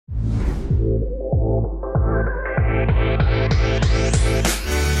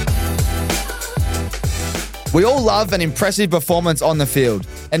We all love an impressive performance on the field.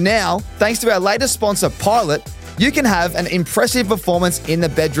 And now, thanks to our latest sponsor, Pilot, you can have an impressive performance in the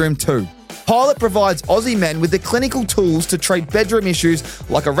bedroom too. Pilot provides Aussie men with the clinical tools to treat bedroom issues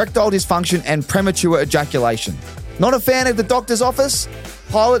like erectile dysfunction and premature ejaculation. Not a fan of the doctor's office?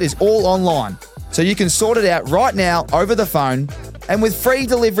 Pilot is all online, so you can sort it out right now over the phone. And with free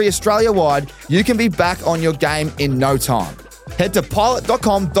delivery Australia-wide, you can be back on your game in no time. Head to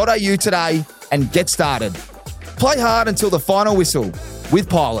pilot.com.au today and get started. Play hard until the final whistle with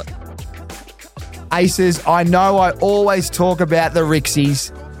Pilot. Aces, I know I always talk about the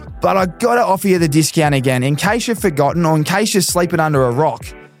Rixies, but I got to offer you the discount again. In case you've forgotten or in case you're sleeping under a rock,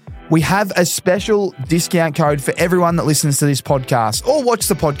 we have a special discount code for everyone that listens to this podcast or watch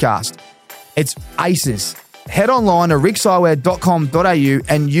the podcast. It's ACES. Head online to rixeyewear.com.au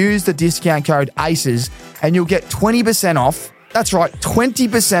and use the discount code ACES and you'll get 20% off. That's right,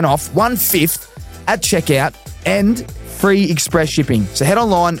 20% off, 1/5 at checkout and free express shipping. So head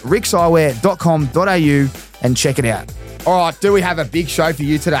online, rixeyewear.com.au and check it out. All right, do we have a big show for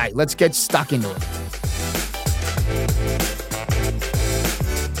you today? Let's get stuck into it.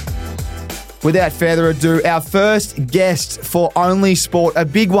 Without further ado, our first guest for Only Sport, a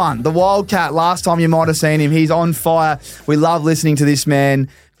big one, the Wildcat. Last time you might have seen him, he's on fire. We love listening to this man.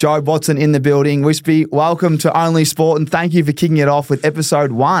 Jobe Watson in the building. Wispy, welcome to Only Sport and thank you for kicking it off with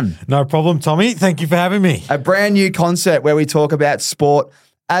episode 1. No problem, Tommy. Thank you for having me. A brand new concept where we talk about sport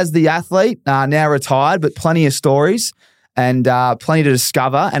as the athlete, now retired, but plenty of stories and plenty to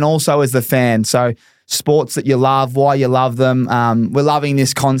discover, and also as the fan. So sports that you love, why you love them. We're loving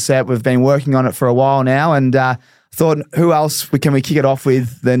this concept. We've been working on it for a while now and thought, who else can we kick it off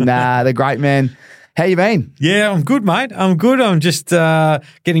with than the great man. How you been? Yeah, I'm good, mate. I'm good. I'm just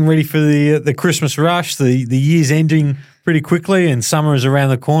getting ready for the Christmas rush. The year's ending pretty quickly and summer is around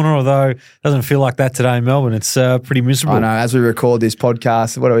the corner, although it doesn't feel like that today in Melbourne. It's pretty miserable. I know. As we record this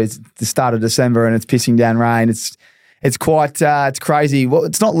podcast, it's the start of December and it's pissing down rain. It's quite it's crazy. Well,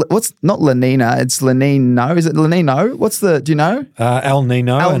 it's not La Nina. It's La Nino. Is it La Nino? Do you know? El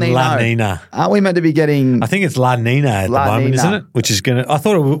Nino and La Nina. Aren't we meant to be getting? I think it's La Nina at the moment, isn't it? Which is I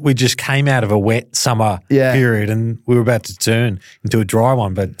thought we just came out of a wet summer period and we were about to turn into a dry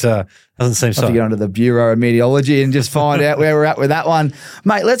one, but doesn't seem so. Have to get onto the Bureau of Meteorology and just find out where we're at with that one,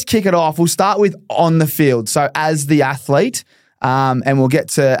 mate. Let's kick it off. We'll start with on the field. So as the athlete, and we'll get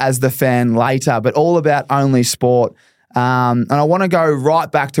to as the fan later, but all about Only Sport. And I want to go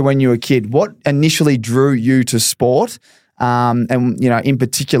right back to when you were a kid. What initially drew you to sport? And, in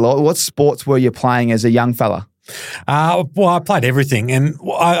particular, what sports were you playing as a young fella? Well, I played everything, and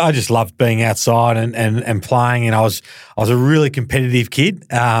I just loved being outside and playing. And I was a really competitive kid,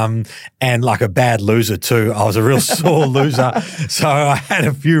 and like a bad loser too. I was a real sore loser, so I had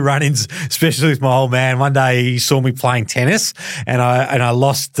a few run-ins, especially with my old man. One day he saw me playing tennis, and I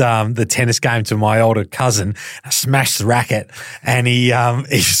lost the tennis game to my older cousin. I smashed the racket, and he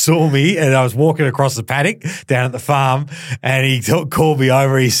saw me, and I was walking across the paddock down at the farm, and he called me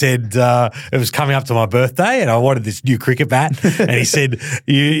over. He said it was coming up to my birthday, and I wanted this new cricket bat, and he said,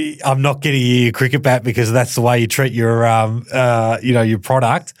 "I'm not getting you a cricket bat because that's the way you treat your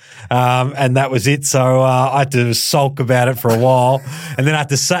product." And that was it. So I had to sulk about it for a while, and then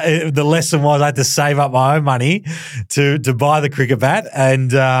the lesson was I had to save up my own money to buy the cricket bat,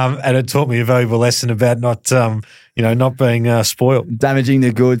 and it taught me a valuable lesson about not being spoiled. Damaging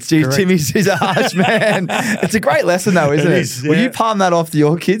the goods. Timmy's a harsh man. It's a great lesson though, isn't it? Will you palm that off to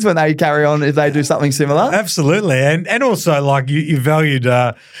your kids when they carry on, if they do something similar? Absolutely. And also like you valued,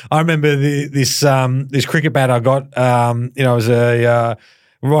 I remember this cricket bat I got, it was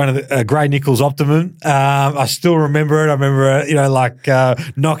one of the Grey Nichols Optimum. I still remember it. I remember,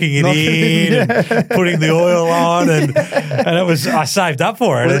 knocking it in and putting the oil on, and it was. I saved up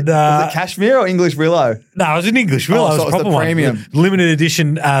for it. Was it cashmere or English willow? No, it was an English willow. So it was the premium, limited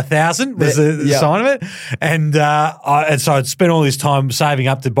edition 1000 was the sign of it, and so I'd spent all this time saving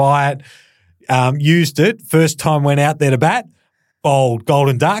up to buy it. Used it. First time went out there to bat. Old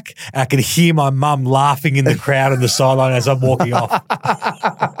golden duck. I could hear my mum laughing in the crowd on the sideline as I'm walking off.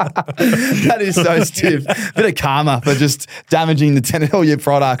 That is so stiff. Bit of karma for just damaging all your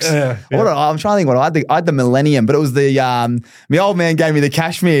products. I'm trying to think what I had the Millennium, but it was the my old man gave me the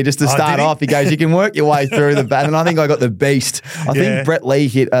cashmere just to start off. He goes, you can work your way through the bat, and I think I got the Beast. I think Brett Lee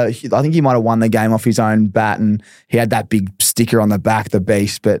I think he might have won the game off his own bat, and he had that big sticker on the back, the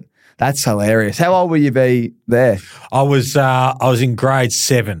Beast, but. That's hilarious. How old will you be there? I was in grade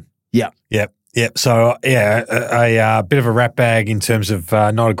 7. Yep. So a bit of a rat bag in terms of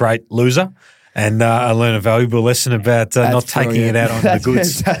not a great loser. And I learned a valuable lesson about not taking it out on the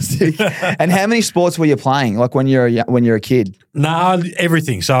goods. Fantastic. And how many sports were you playing? Like when you're a kid? No,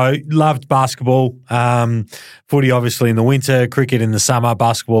 everything. So I loved basketball, footy obviously in the winter, cricket in the summer,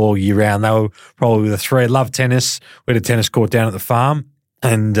 basketball all year round. They were probably the three. I loved tennis. We had a tennis court down at the farm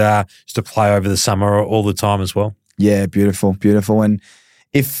and used to play over the summer all the time as well. Yeah, beautiful, beautiful. And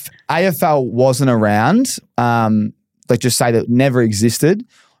if AFL wasn't around, like just say that never existed,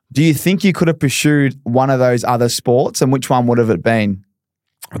 do you think you could have pursued one of those other sports, and which one would have it been?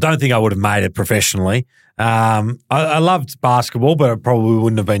 I don't think I would have made it professionally. I loved basketball, but I probably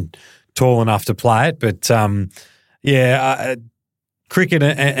wouldn't have been tall enough to play it. But cricket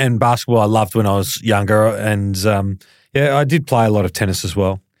and basketball I loved when I was younger, and I did play a lot of tennis as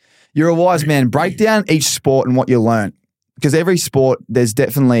well. You're a wise man. Break down each sport and what you learnt. Because every sport, there's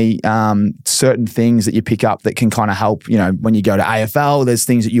definitely certain things that you pick up that can kind of help. You know, when you go to AFL, there's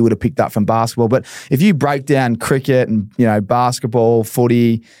things that you would have picked up from basketball. But if you break down cricket and, basketball,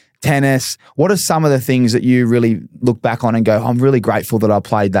 footy, tennis, what are some of the things that you really look back on and go, I'm really grateful that I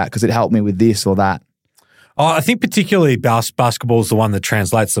played that because it helped me with this or that? Oh, I think particularly basketball is the one that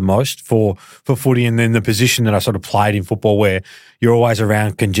translates the most for footy, and then the position that I sort of played in football where you're always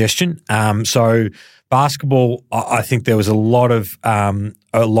around congestion. So basketball, I think there was a lot of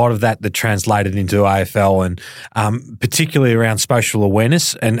that translated into AFL, and particularly around spatial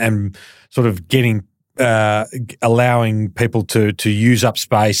awareness and sort of getting allowing people to use up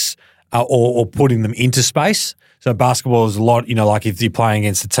space or putting them into space. So basketball is a lot, like if you're playing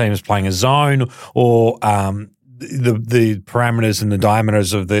against a team that's playing a zone, or the parameters and the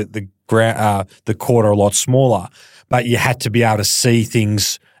diameters of the court are a lot smaller, but you had to be able to see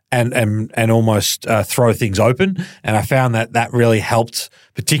things and almost throw things open. And I found that really helped,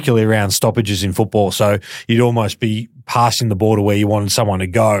 particularly around stoppages in football. So you'd almost be passing the ball to where you wanted someone to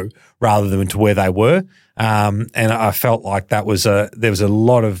go rather than to where they were. And I felt like there was a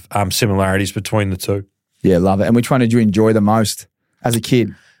lot of similarities between the two. Yeah, love it. And which one did you enjoy the most as a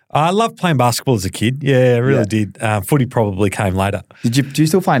kid? I loved playing basketball as a kid. Yeah, I really did. Footy probably came later. Do you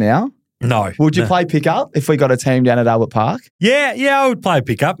still play now? No. Would you play pickup if we got a team down at Albert Park? Yeah, I would play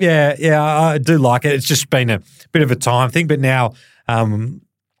pickup. Yeah, I do like it. It's just been a bit of a time thing, but now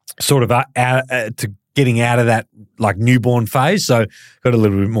sort of getting out of that like newborn phase, so got a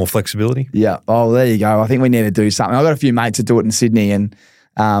little bit more flexibility. Yeah. Oh, there you go. I think we need to do something. I've got a few mates that do it in Sydney, and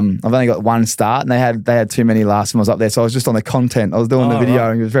I've only got one start, and they had too many last time I was up there, so I was just on the content. I was doing the video,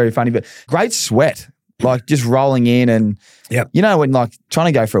 and it was very funny. But great sweat, like just rolling in, and when like trying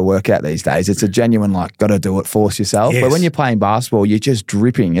to go for a workout these days, it's a genuine like got to do it, force yourself. Yes. But when you're playing basketball, you're just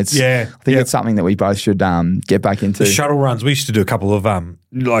dripping. I think it's something that we both should get back into. The shuttle runs. We used to do a couple of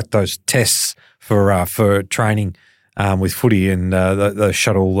like those tests for training with footy, and the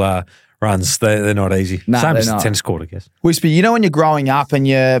shuttle runs, they're not easy. Same as the tennis court, I guess. Wispy, when you're growing up and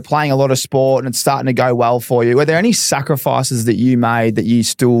you're playing a lot of sport and it's starting to go well for you, were there any sacrifices that you made that you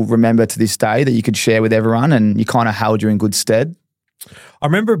still remember to this day that you could share with everyone and you kind of held you in good stead? I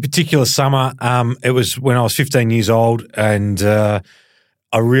remember a particular summer. It was when I was 15 years old, and I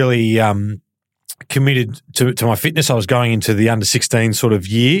really committed to my fitness. I was going into the under 16 sort of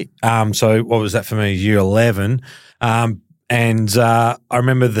year. So what was that for me? Year 11. And I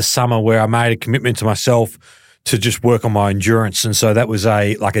remember the summer where I made a commitment to myself to just work on my endurance. And so that was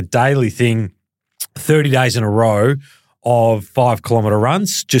a daily thing, 30 days in a row of 5 kilometre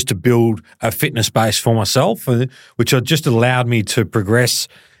runs just to build a fitness base for myself, which just allowed me to progress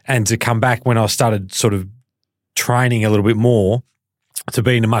and to come back when I started sort of training a little bit more to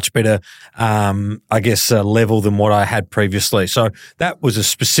be in a much better, level than what I had previously. So that was a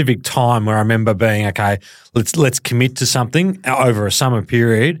specific time where I remember being, okay, let's commit to something over a summer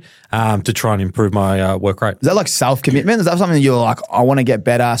period to try and improve my work rate. Is that like self-commitment? Is that something that you're like, I want to get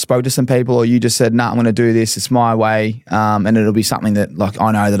better, spoke to some people, or you just said, I'm going to do this, it's my way, and it'll be something that like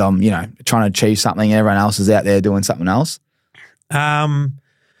I know that I'm, trying to achieve something and everyone else is out there doing something else?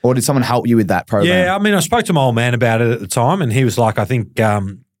 Or did someone help you with that program? Yeah, I mean, I spoke to my old man about it at the time, and he was like, I think,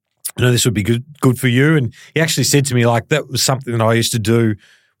 this would be good for you. And he actually said to me, like, that was something that I used to do,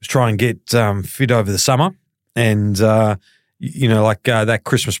 was try and get fit over the summer. And, that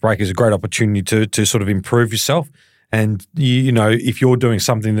Christmas break is a great opportunity to sort of improve yourself. And, if you're doing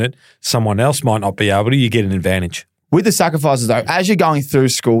something that someone else might not be able to, you get an advantage. With the sacrifices, though, as you're going through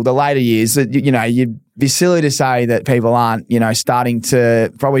school, the later years, you'd be silly to say that people aren't, starting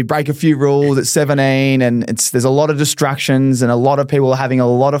to probably break a few rules at 17, and there's a lot of distractions and a lot of people are having a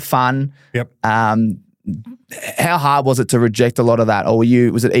lot of fun. Yep. How hard was it to reject a lot of that, or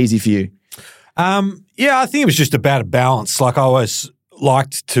was it easy for you? I think it was just about a balance. Like I always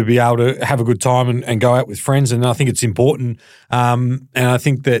liked to be able to have a good time and go out with friends, and I think it's important. And I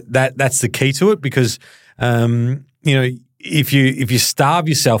think that's the key to it because, if you starve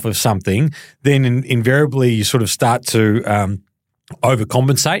yourself of something, then invariably you sort of start to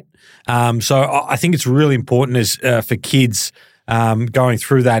overcompensate. So I think it's really important for kids going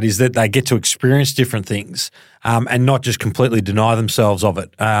through that is that they get to experience different things and not just completely deny themselves of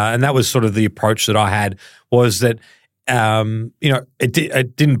it. And that was sort of the approach that I had was that,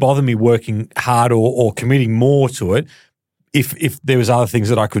 it didn't bother me working hard or committing more to it if there was other things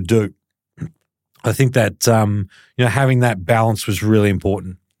that I could do. I think that, having that balance was really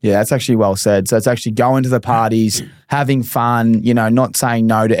important. Yeah, that's actually well said. So it's actually going to the parties, having fun, not saying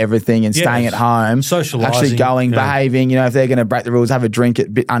no to everything and staying at home. Socialising. Actually going, behaving, if they're going to break the rules, have a drink at a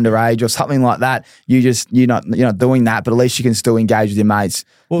bit underage or something like that. You're not doing that, but at least you can still engage with your mates.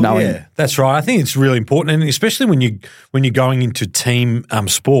 Well, yeah, that's right. I think it's really important. And especially when you're going into team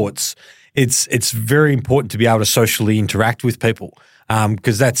sports, it's very important to be able to socially interact with people.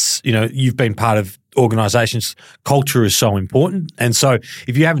 Because that's, you've been part of organisations, culture is so important. And so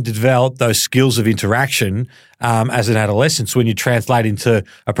if you haven't developed those skills of interaction as an adolescent, when you translate into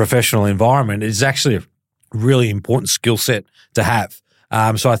a professional environment, it's actually a really important skill set to have.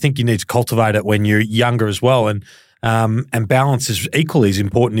 So I think you need to cultivate it when you're younger as well. And balance is equally as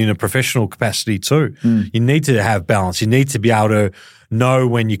important in a professional capacity too. You need to have balance. You need to be able to know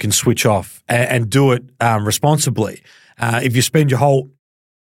when you can switch off and do it responsibly. If you spend your whole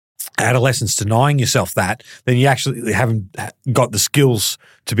adolescence denying yourself that, then you actually haven't got the skills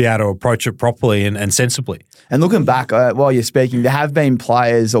to be able to approach it properly and sensibly. And looking back, while you're speaking, there have been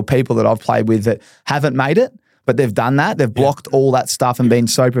players or people that I've played with that haven't made it, but they've done that. They've blocked all that stuff and been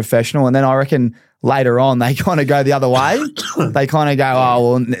so professional. And then I reckon later on they kind of go the other way. They kind of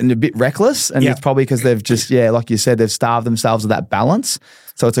go, and a bit reckless. And it's probably because they've just, like you said, they've starved themselves of that balance.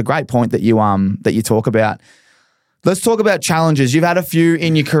 So it's a great point that you talk about. Let's talk about challenges. You've had a few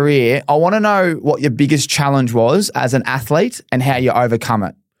in your career. I want to know what your biggest challenge was as an athlete and how you overcome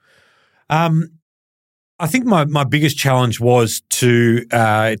it. I think my biggest challenge was to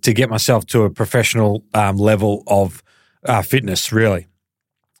get myself to a professional level of fitness. Really,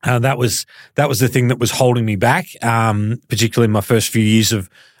 that was the thing that was holding me back, particularly in my first few years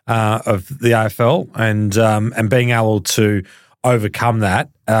of the AFL, and being able to overcome that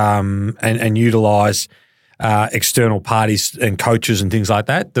and utilise external parties and coaches and things like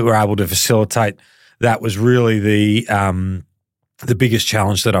that were able to facilitate. That was really the biggest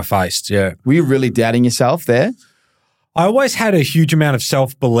challenge that I faced. Yeah. Were you really doubting yourself there? I always had a huge amount of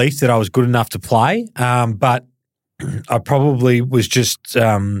self-belief that I was good enough to play, but I probably was just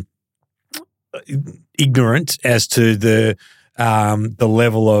ignorant as to the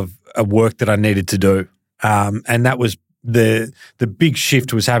level of work that I needed to do, and that was the big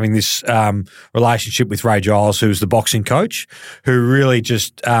shift was having this relationship with Ray Giles, who was the boxing coach, who really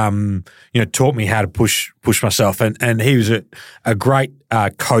just taught me how to push myself, and he was a great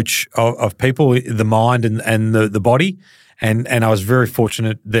coach of people, the mind and the body, and I was very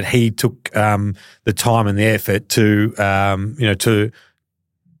fortunate that he took the time and the effort to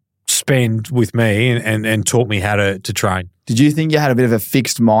spend with me and taught me how to train. Did you think you had a bit of a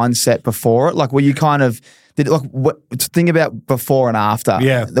fixed mindset before it? Like, were you kind of think about before and after?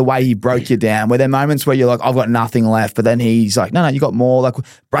 Yeah. The way he broke you down. Were there moments where you're like, I've got nothing left, but then he's like, no, you got more? Like,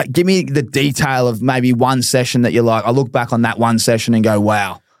 give me the detail of maybe one session that you're like, I look back on that one session and go,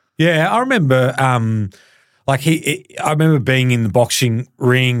 wow. Yeah, I remember. I remember being in the boxing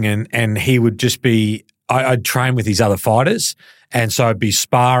ring, and he would just be. I'd train with his other fighters, and so I'd be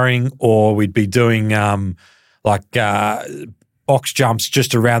sparring, or we'd be doing box jumps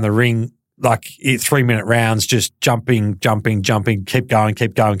just around the ring, like 3-minute rounds, just jumping, keep going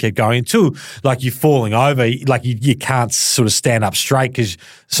until like you're falling over, like you can't sort of stand up straight because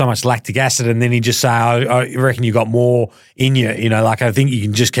so much lactic acid. And then he just say, I reckon you got more in you, like I think you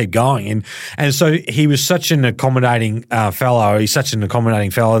can just keep going. And so he was such an accommodating fellow. He's such an accommodating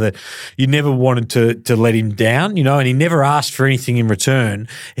fellow that you never wanted to let him down, and he never asked for anything in return.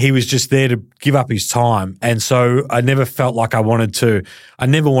 He was just there to give up his time. And so I never felt like I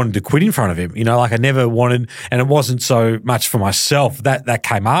never wanted to quit in front of him, like I never wanted, and it wasn't so much for myself that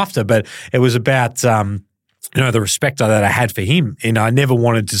came after, but it was about, the respect that I had for him. I never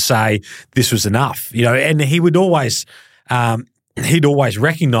wanted to say this was enough, and he would always, he'd always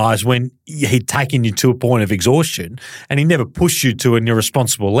recognize when he'd taken you to a point of exhaustion, and he never pushed you to an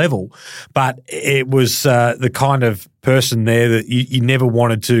irresponsible level, but it was the kind of person there that you never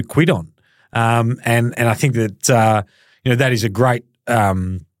wanted to quit on. And I think that, that is a great,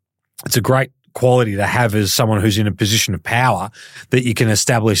 it's a great quality to have as someone who's in a position of power, that you can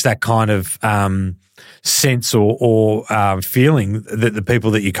establish that kind of sense or feeling that the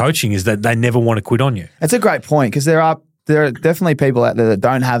people that you're coaching is that they never want to quit on you. It's a great point, because there are definitely people out there that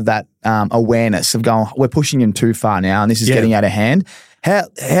don't have that awareness of going, we're pushing him too far now and this is getting out of hand.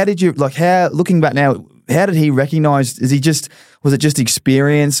 How did you, looking back now, how did he recognize, was it just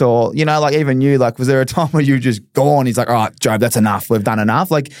experience, or, even you, was there a time where you just gone, he's like, all right, Jobe, that's enough. We've done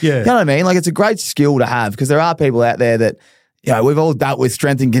enough. You know what I mean? It's a great skill to have, because there are people out there that, we've all dealt with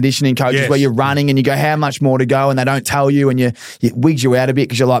strength and conditioning coaches where you're running and you go, how much more to go? And they don't tell you, and it wigs you out a bit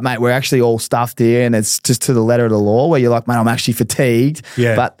because you're like, mate, we're actually all stuffed here. And it's just to the letter of the law, where you're like, mate, I'm actually fatigued.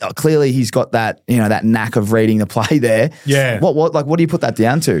 Yeah. But clearly he's got that, that knack of reading the play there. Yeah. What do you put that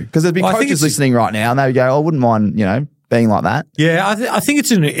down to? Because there'd be coaches listening right now and they would go, I wouldn't mind, being like that. Yeah, I think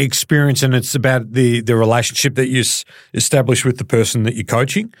it's an experience, and it's about the relationship that you establish with the person that you're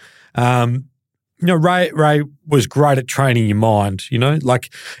coaching. Ray was great at training your mind. He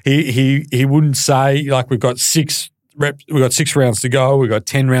wouldn't say, we've got 6 reps, we've got 6 rounds to go, we've got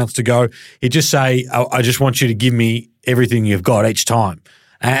 10 rounds to go. He'd just say, I just want you to give me everything you've got each time.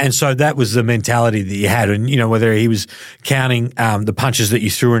 And so that was the mentality that you had. And, whether he was counting the punches that you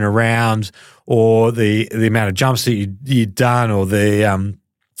threw in a round, or the amount of jumps that you'd done, or the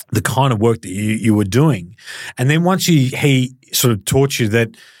kind of work that you were doing. And then once he sort of taught you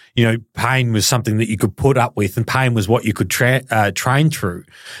that, pain was something that you could put up with, and pain was what you could train through,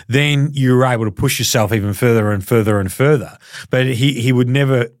 then you were able to push yourself even further and further and further. But he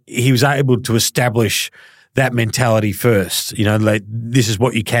was able to establish that mentality first, this is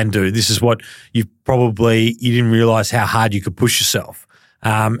what you can do. This is what you didn't realize how hard you could push yourself.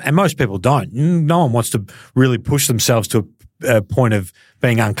 And most people don't. No one wants to really push themselves to a point of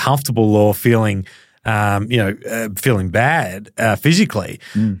being uncomfortable or feeling bad physically.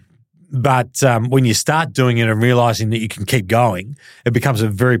 But when you start doing it and realizing that you can keep going, it becomes a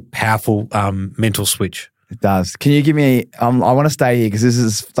very powerful mental switch. It does. Can you give me, I want to stay here because this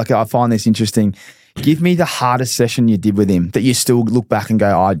is I find this interesting. Give me the hardest session you did with him that you still look back and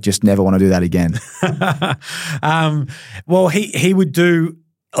go, I just never want to do that again. Well, he would do,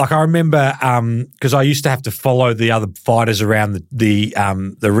 I remember because I used to have to follow the other fighters around the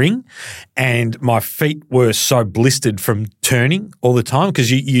ring, and my feet were so blistered from turning all the time, because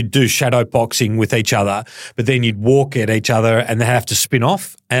you do shadow boxing with each other, but then you'd walk at each other and they have to spin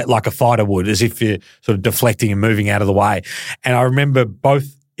off like a fighter would, as if you're sort of deflecting and moving out of the way. And I remember both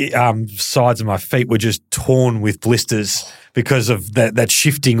sides of my feet were just torn with blisters because of that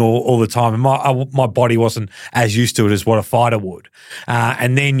shifting all the time. And my body wasn't as used to it as what a fighter would.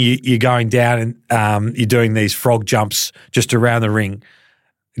 And then you're going down and you're doing these frog jumps just around the ring,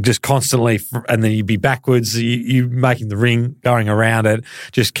 just constantly, and then you'd be backwards, you making the ring, going around it,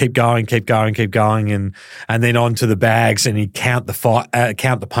 just keep going, and then onto the bags, and you count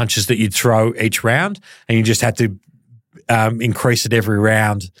the punches that you'd throw each round, and you just had to increase it every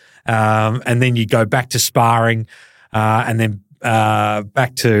round. And then you go back to sparring, and then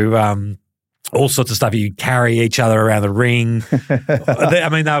back to all sorts of stuff. You carry each other around the ring.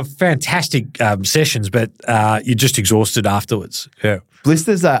 They were fantastic sessions, but you're just exhausted afterwards. Yeah.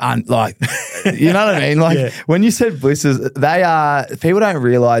 Blisters are you know what I mean? When you said blisters, they are, people don't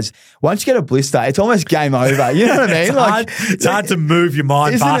realize once you get a blister, it's almost game over. You know what I mean? It's hard to move your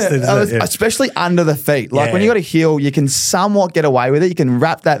mind past it, especially under the feet. When you got a heel, you can somewhat get away with it. You can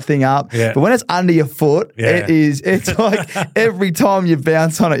wrap that thing up. Yeah. But when it's under your foot, it's like every time you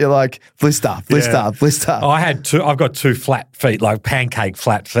bounce on it, you're like, blister. I've got 2 flat feet, like pancake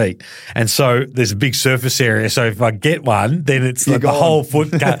flat feet. And so there's a big surface area. So if I get one, then it's like the whole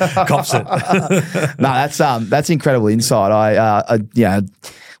foot cops it. No, that's incredible insight.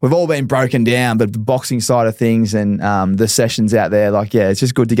 We've all been broken down, but the boxing side of things and the sessions out there, it's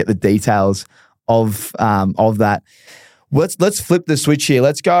just good to get the details of that. Let's flip the switch here.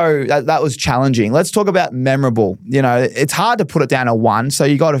 Let's go. That was challenging. Let's talk about memorable. It's hard to put it down to one, so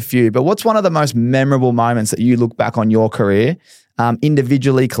you got a few. But what's one of the most memorable moments that you look back on your career,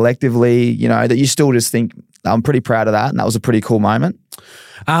 individually, collectively? That you still just think, I'm pretty proud of that, and that was a pretty cool moment.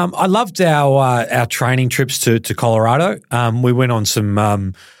 I loved our training trips to Colorado. We went on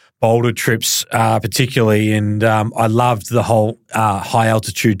some boulder trips particularly, and I loved the whole high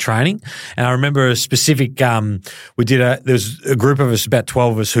altitude training. And I remember a specific, there was a group of us, about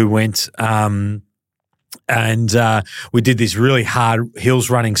 12 of us, who went and we did this really hard hills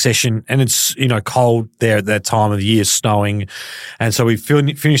running session, and it's cold there at that time of the year, snowing, and so we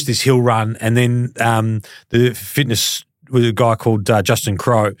finished this hill run, and then the fitness with a guy called Justin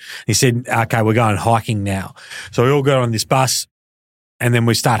Crow. He said, "Okay, we're going hiking now." So we all got on this bus, and then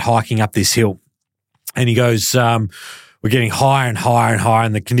we start hiking up this hill. And he goes, we're getting higher and higher and higher,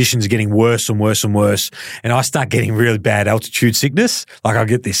 and the conditions are getting worse and worse and worse. And I start getting really bad altitude sickness. Like I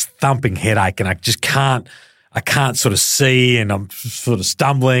get this thumping headache, and I can't sort of see, and I'm sort of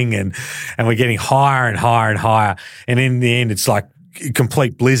stumbling, and we're getting higher and higher and higher. And in the end, it's like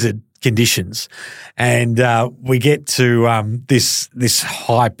complete blizzard conditions. And we get to this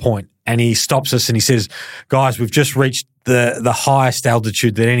high point, and he stops us and he says, "Guys, we've just reached the highest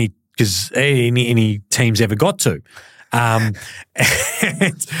altitude that any team's ever got to." And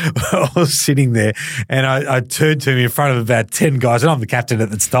I was sitting there, and I turned to him in front of about 10 guys, and I'm the captain at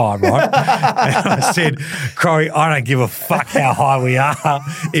the time, right? And I said, "Crowy, I don't give a fuck how high we are.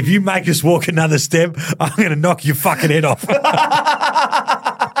 If you make us walk another step, I'm going to knock your fucking head off."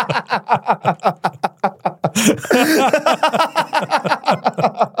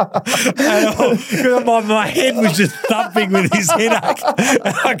 My head was just thumping with his headache.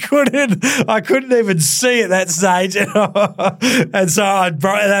 I couldn't even see at that stage, and so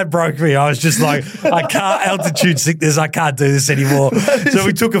that broke me. I was just like, I can't, altitude sickness. I can't do this anymore. So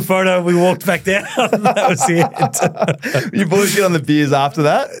we took a photo and we walked back down. That was it. You boys get on the beers after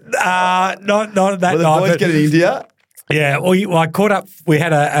that? Not that night. The boys getting into you? Yeah, well, I caught up. We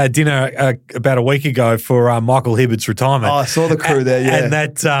had a dinner about a week ago for Michael Hibbert's retirement. Oh, I saw the crew there, yeah.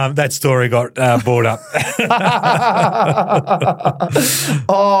 And that story got brought up.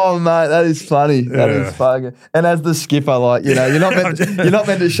 Oh, mate, that is funny. That is funny. And as the skipper, like, you know, you're not meant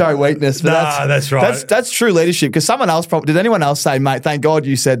to show weakness. But that's right. That's true leadership. Because someone else did anyone else say, "Mate, thank God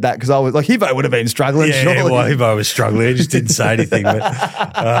you said that"? Because I was like, Hibbo would have been struggling. Yeah, surely. well, Hibbo was struggling. He just didn't say anything. But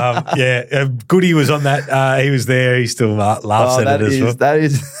Goody was on that. He was there. He still laughs at it as well. That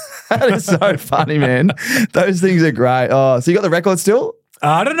is so funny, man. Those things are great. Oh, so you got the record still?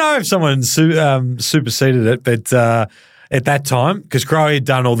 I don't know if someone superseded it, but at that time, because Crowe had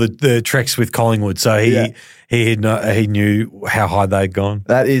done all the treks with Collingwood, so he knew how high they'd gone.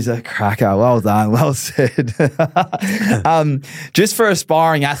 That is a cracker. Well done. Well said. Just for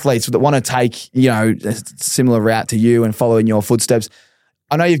aspiring athletes that want to take, you know, a similar route to you and follow in your footsteps,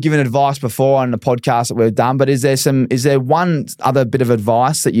 I know you've given advice before on the podcast that we've done, but is there one other bit of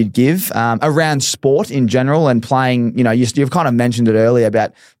advice that you'd give around sport in general and playing? You know, you've kind of mentioned it earlier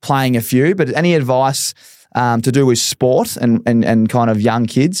about playing a few, but any advice to do with sport and kind of young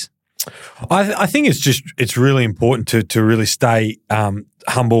kids? I think it's really important to really stay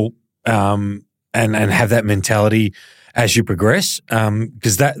humble and have that mentality as you progress,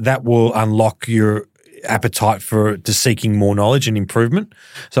 because that will unlock your appetite to seeking more knowledge and improvement.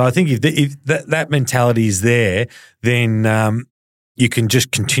 So I think if that mentality is there, then you can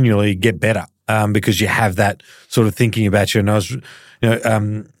just continually get better because you have that sort of thinking about you. And I was,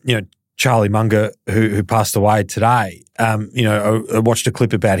 Charlie Munger, who passed away today. I watched a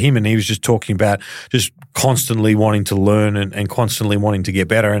clip about him, and he was just talking about just constantly wanting to learn and constantly wanting to get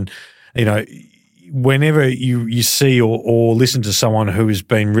better. And whenever you see or listen to someone who has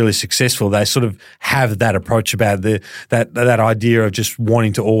been really successful, they sort of have that approach about that idea of just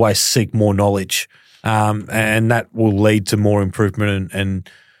wanting to always seek more knowledge, and that will lead to more improvement and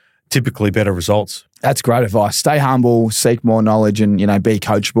typically better results. That's great advice. Stay humble, seek more knowledge, and be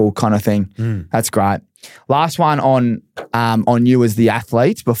coachable, kind of thing. That's great. Last one on you as the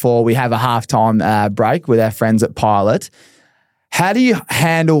athlete before we have a halftime break with our friends at Pilot. How do you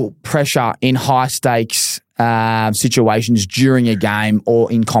handle pressure in high-stakes situations during a game or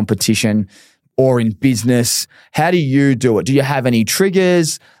in competition or in business? How do you do it? Do you have any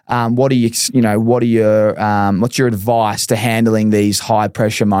triggers? What's your advice to handling these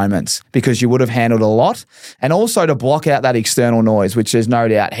high-pressure moments? Because you would have handled a lot, and also to block out that external noise, which there's no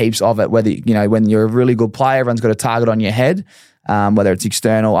doubt heaps of it. Whether when you're a really good player, everyone's got a target on your head. Whether it's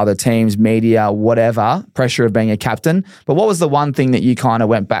external, other teams, media, whatever, pressure of being a captain. But what was the one thing that you kind of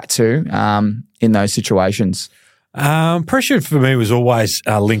went back to in those situations? Pressure for me was always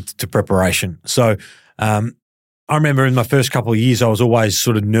linked to preparation. So I remember in my first couple of years, I was always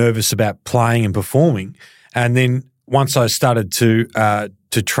sort of nervous about playing and performing. And then once I started to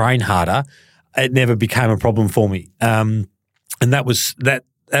train harder, it never became a problem for me. And that was that.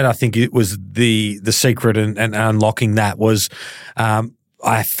 And I think it was the secret and unlocking that was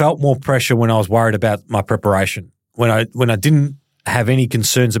I felt more pressure when I was worried about my preparation. When I didn't have any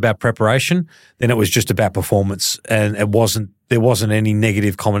concerns about preparation, then it was just about performance, and there wasn't any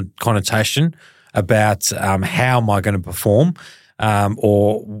negative connotation about how am I going to perform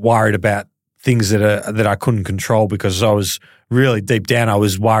or worried about things that I couldn't control, because I was really deep down I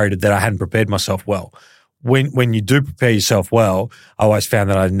was worried that I hadn't prepared myself well. When you do prepare yourself well, I always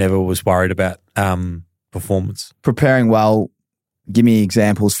found that I never was worried about performance. Preparing well, give me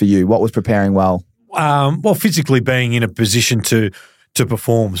examples for you. What was preparing well? Well, physically being in a position to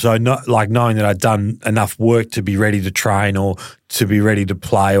perform. So not like knowing that I'd done enough work to be ready to train or to be ready to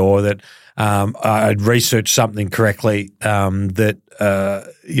play, or that I'd researched something correctly. So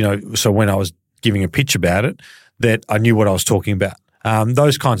when I was giving a pitch about it, that I knew what I was talking about.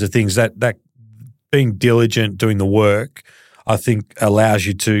 Those kinds of things. That being diligent, doing the work, I think allows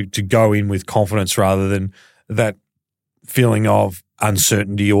you to go in with confidence rather than that feeling of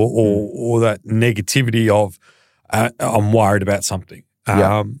uncertainty or that negativity of I'm worried about something.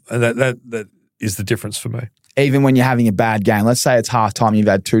 And that is the difference for me. Even when you're having a bad game, let's say it's halftime, you've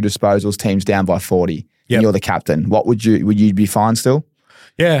had 2 disposals, team's down by 40, and you're the captain. Would you be fine still?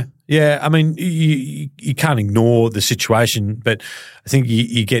 Yeah. I mean, you can't ignore the situation, but I think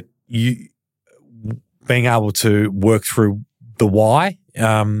you get being able to work through the why,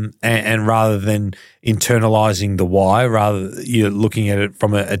 and rather than internalizing the why, rather you're looking at it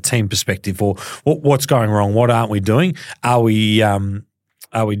from a team perspective, or what's going wrong, what aren't we doing, are we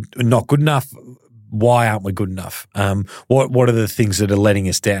not good enough, why aren't we good enough, what are the things that are letting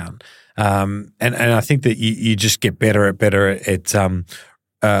us down, and I think that you just get better at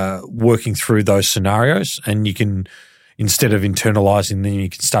working through those scenarios, and you can, instead of internalizing them, you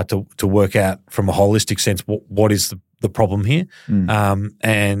can start to work out from a holistic sense what is the problem here,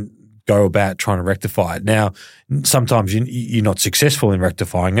 and go about trying to rectify it. Now, sometimes you're not successful in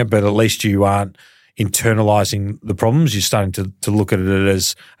rectifying it, but at least you aren't internalizing the problems. You're starting to look at it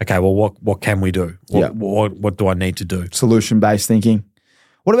as, okay, well, what can we do? What do I need to do? Solution-based thinking.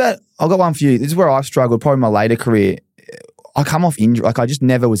 What about, I've got one for you. This is where I've struggled, probably in my later career. I come off injured, like I just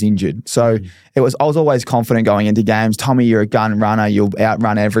never was injured. So I was always confident going into games. Tommy, you're a gun runner, you'll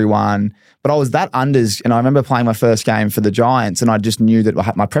outrun everyone. But I was that unders, and I remember playing my first game for the Giants, and I just knew that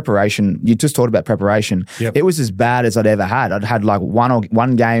my preparation, you just talked about preparation. Yep. It was as bad as I'd ever had. I'd had like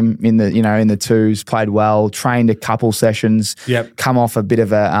one game in the twos, played well, trained a couple sessions, come off a bit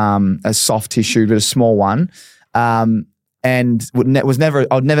of a soft tissue, but a small one. And I'd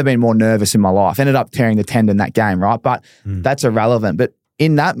never been more nervous in my life. Ended up tearing the tendon that game, right? But that's irrelevant. But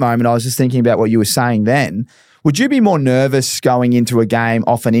in that moment, I was just thinking about what you were saying then. Would you be more nervous going into a game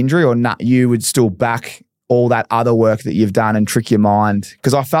off an injury, or not? You would still back all that other work that you've done and trick your mind?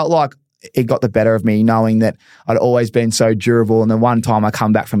 Because I felt like it got the better of me, knowing that I'd always been so durable. And the one time I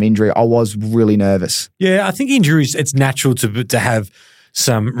come back from injury, I was really nervous. Yeah, I think injuries, it's natural to have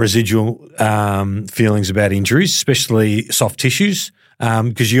some residual feelings about injuries, especially soft tissues,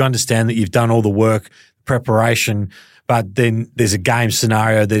 because you understand that you've done all the work, preparation, but then there's a game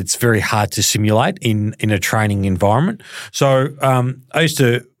scenario that's very hard to simulate in a training environment. So I used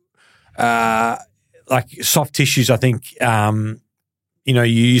to like soft tissues. I think you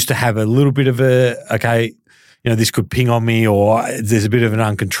used to have a little bit of this could ping on me, or there's a bit of an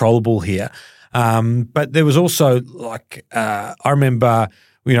uncontrollable here. But there was also like I remember,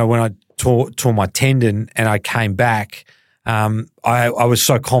 when I tore my tendon and I came back, I was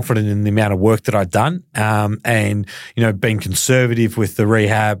so confident in the amount of work that I'd done, and being conservative with the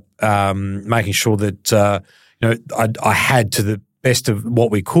rehab, making sure that I had, to the best of what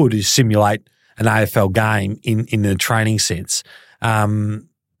we could, is simulate an AFL game in the training sense. And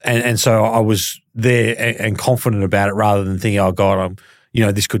so I was there and confident about it, rather than thinking, oh God,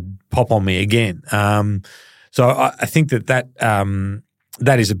 this could pop on me again. So I think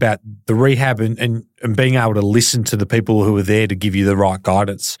that is about the rehab and being able to listen to the people who are there to give you the right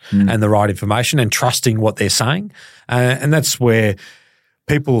guidance and the right information, and trusting what they're saying. And that's where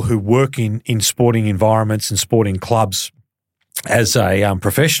people who work in sporting environments and sporting clubs as a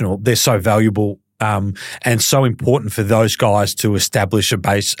professional, they're so valuable and so important for those guys to establish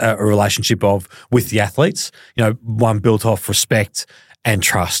a relationship with the athletes, one built off respect and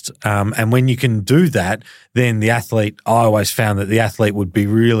trust. And when you can do that, then the athlete, I always found that the athlete would be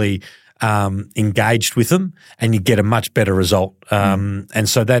really engaged with them, and you get a much better result. And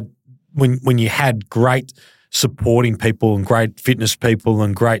so that when you had great supporting people and great fitness people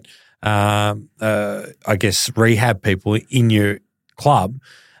and great, rehab people in your club,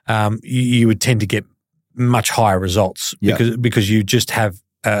 you would tend to get much higher results because you just have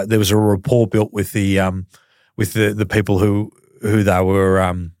there was a rapport built with the people who they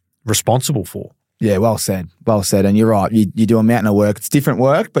were responsible for. Yeah, well said. And you're right. You do a mountain of work. It's different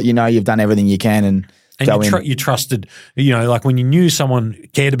work, but you've done everything you can and you trusted, like when you knew someone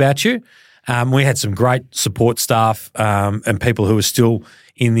cared about you. We had some great support staff and people who are still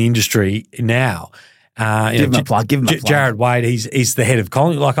in the industry now. Give him a plug. Jared Wade, he's the head of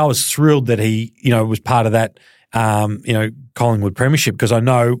Collingwood. Like, I was thrilled that he, was part of that, Collingwood premiership, because I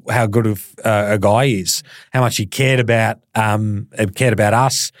know how good of a guy he is, how much he cared about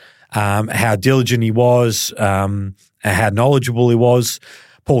us, how diligent he was, and how knowledgeable he was.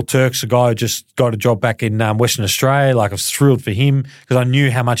 Paul Turk's a guy who just got a job back in Western Australia. Like, I was thrilled for him because I knew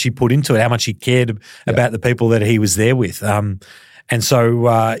how much he put into it, how much he cared about the people that he was there with. And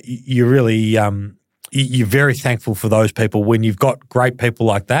so you really you're very thankful for those people. When you've got great people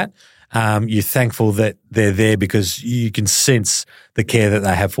like that, you're thankful that they're there because you can sense the care that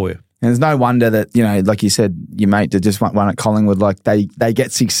they have for you. And there's no wonder that, like you said, your mate that just won at Collingwood, like they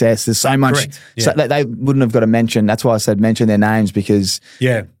get success. There's so much so that they wouldn't have got a mention. That's why I said mention their names, because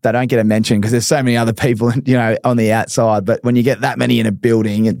they don't get a mention because there's so many other people, on the outside. But when you get that many in a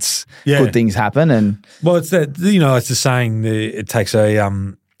building, it's good things happen. And well, it's that, it's the saying, it takes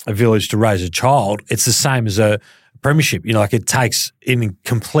a village to raise a child. It's the same as a premiership. It takes in a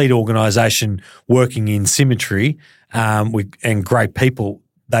complete organisation working in symmetry and great people.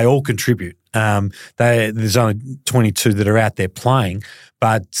 They all contribute. There's only 22 that are out there playing,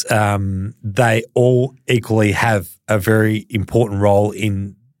 but they all equally have a very important role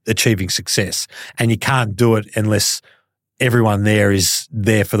in achieving success. And you can't do it unless everyone there is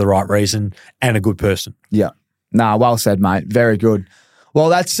there for the right reason and a good person. Yeah. No, well said, mate. Very good. Well,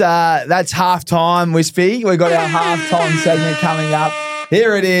 that's halftime, Wispy. We've got our halftime segment coming up.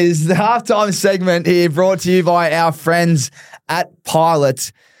 Here it is, the halftime segment here, brought to you by our friends at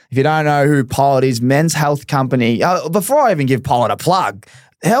Pilot. If you don't know who Pilot is, men's health company. Before I even give Pilot a plug,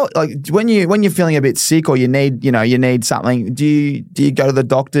 when you're feeling a bit sick or you need something, do you go to the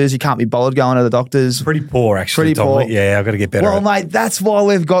doctors? You can't be bothered going to the doctors. Pretty poor, actually. Pretty poor. Yeah, I've got to get better. Well, mate, that's why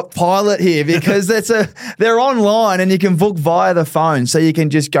we've got Pilot here, because they're online and you can book via the phone, so you can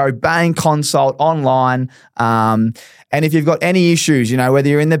just go bang, consult online. And if you've got any issues, whether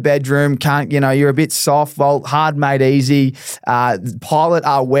you're in the bedroom, you're a bit soft, well, hard made easy, Pilot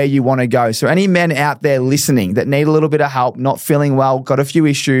are where you want to go. So any men out there listening that need a little bit of help, not feeling well, got a few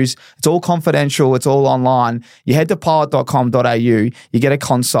issues, it's all confidential, it's all online. You head to pilot.com.au, you get a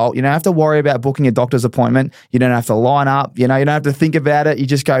consult. You don't have to worry about booking a doctor's appointment. You don't have to line up. You don't have to think about it. You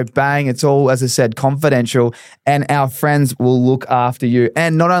just go bang. It's all, as I said, confidential, and our friends will look after you.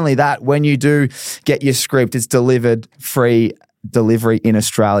 And not only that, when you do get your script, it's delivered free delivery in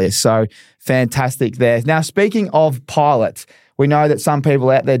Australia. So fantastic there. Now, speaking of Pilot, we know that some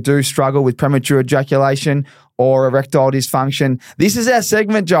people out there do struggle with premature ejaculation or erectile dysfunction. This is our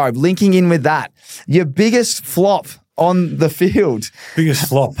segment, Jobe, linking in with that. Your biggest flop on the field. Biggest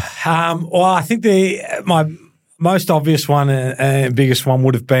flop. Well, I think my most obvious one and biggest one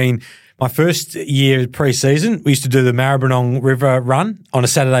would have been my first year pre-season. We used to do the Maribyrnong River run on a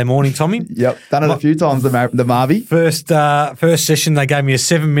Saturday morning, Tommy. Yep, done it a few times, the Marby. First session, they gave me a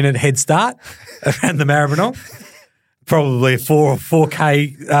 7-minute head start around the Maribyrnong. Probably a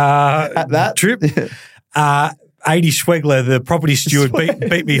 4K at that trip. 80 Schwegler, the property steward,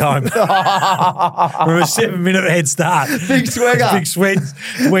 beat me home from a 7-minute head start. Big Schwegger. Big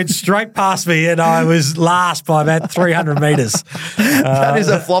Schweg went straight past me, and I was last by about 300 metres. That is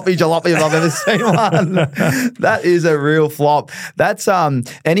a floppy jalopy if I've ever seen one. That is a real flop. That's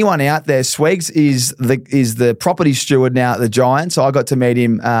anyone out there. Swegs is the property steward now at the Giants. So I got to meet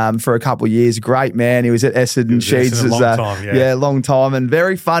him for a couple of years. Great man. He was at Essendon Sheets. Long time, and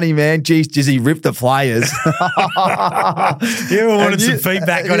very funny man. Geez, he ripped the players. You ever wanted some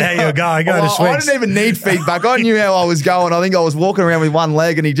feedback on how you were going? I didn't even need feedback. I knew how I was going. I think I was walking around with one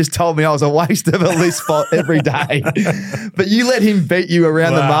leg, and he just told me I was a waste of a list spot every day. But you let him beat you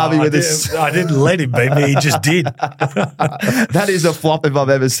around the Marby with this. I didn't let him beat me. He just did. That is a flop if I've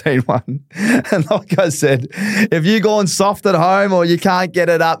ever seen one. And like I said, if you're going soft at home or you can't get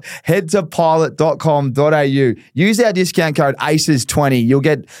it up, head to pilot.com.au. Use our discount code ACES20. You'll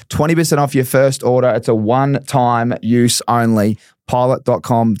get 20% off your first order. It's a one-time use only.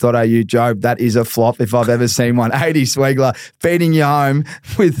 Pilot.com.au. Jobe, that is a flop if I've ever seen one. 80 Swegler beating you home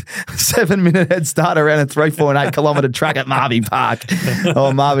with 7-minute head start around a 3.8 kilometre track at Marby Park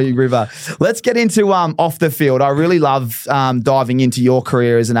or Marby River. Let's get into off the field. I really love diving into your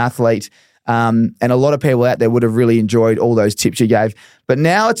career as an athlete. And a lot of people out there would have really enjoyed all those tips you gave. But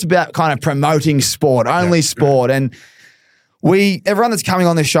now it's about kind of promoting sport, only sport. And everyone that's coming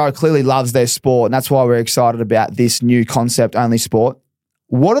on this show clearly loves their sport, and that's why we're excited about this new concept, only sport.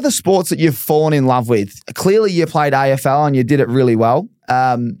 What are the sports that you've fallen in love with? Clearly you played AFL and you did it really well,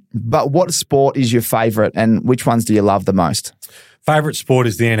 but what sport is your favourite, and which ones do you love the most? Favourite sport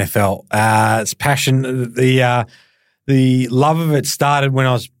is the NFL. It's passion. The love of it started when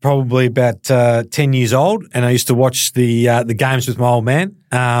I was probably about 10 years old, and I used to watch the games with my old man.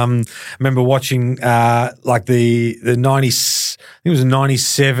 I remember watching like the think it was a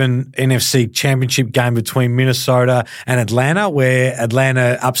 97 NFC championship game between Minnesota and Atlanta where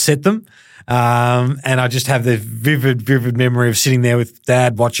Atlanta upset them. And I just have the vivid memory of sitting there with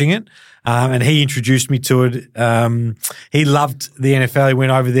Dad watching it. And he introduced me to it. He loved the NFL. He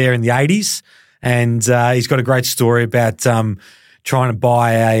went over there in the 80s, and he's got a great story about trying to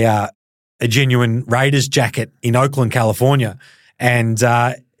buy a genuine Raiders jacket in Oakland, California. And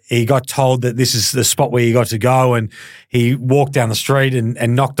he got told that this is the spot where you got to go, and he walked down the street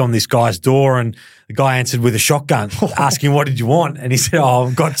and knocked on this guy's door, and the guy answered with a shotgun, asking, "What did you want?" And he said, "Oh,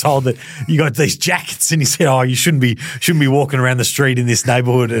 I got told that you got these jackets." And he said, "Oh, you shouldn't be walking around the street in this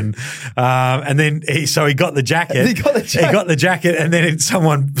neighborhood." And then he got the jacket. He got the jacket, and then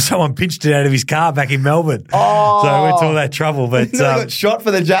someone pinched it out of his car back in Melbourne. Oh, so he went to all that trouble. But he got shot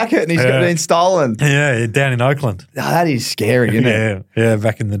for the jacket, and he's got been stolen. Yeah, down in Oakland. Oh, that is scary, isn't it? Yeah,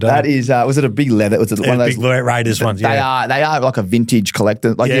 back in the day. That is. Was it a big leather? Was it one of those big Raiders ones? They are like a vintage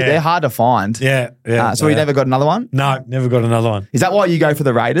collector. Like they're hard to find. Yeah. So we never got another one? No, never got another one. Is that why you go for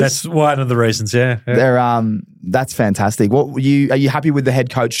the Raiders? That's one of the reasons, yeah. They're that's fantastic. Are you happy with the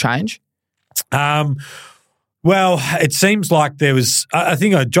head coach change? Well, it seems like there was I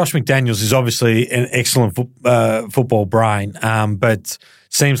think Josh McDaniels is obviously an excellent football brain, but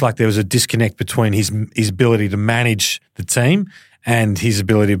seems like there was a disconnect between his ability to manage the team and his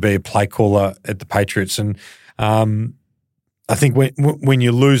ability to be a play caller at the Patriots. And I think when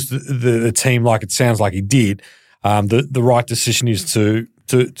you lose the team like it sounds like he did, the right decision is to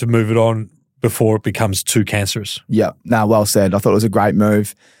move it on before it becomes too cancerous. Yeah, no, well said. I thought it was a great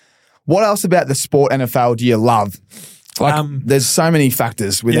move. What else about the sport NFL do you love? There's so many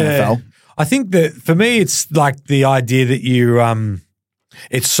factors with NFL. I think that for me, it's like the idea that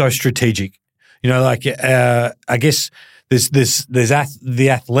it's so strategic. I guess. There's the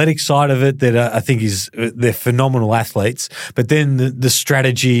athletic side of it that I think they're phenomenal athletes, but then the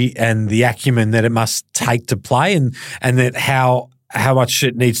strategy and the acumen that it must take to play, and that how much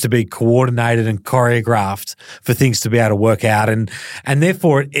it needs to be coordinated and choreographed for things to be able to work out, and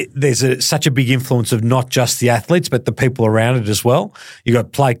therefore there's such a big influence of not just the athletes but the people around it as well. You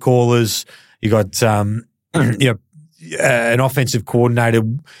got play callers, you got an offensive coordinator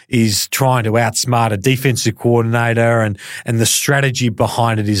is trying to outsmart a defensive coordinator, and the strategy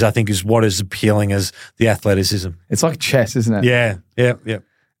behind it is what is appealing as the athleticism. It's like chess, isn't it? Yeah.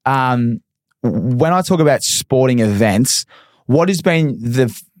 When I talk about sporting events, what has been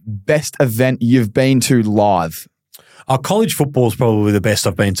the best event you've been to live? College football is probably the best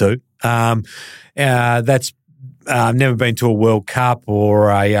I've been to. That's I've never been to a World Cup or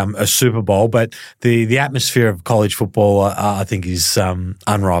a Super Bowl, but the atmosphere of college football, I think, is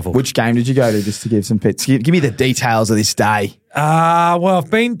unrivaled. Which game did you go to, just to give some pits? Give me the details of this day. Well, I've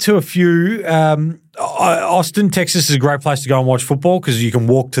been to a few. Austin, Texas is a great place to go and watch football because you can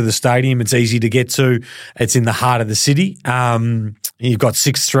walk to the stadium. It's easy to get to. It's in the heart of the city. You've got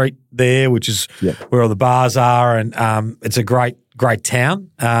 6th Street there, which is where all the bars are, and it's a great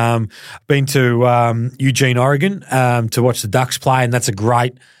town. Been to Eugene, Oregon, to watch the Ducks play, and that's a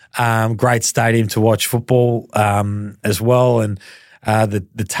great stadium to watch football as well. And the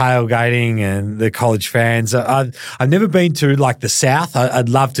tailgating and the college fans. I've never been to like the South. I'd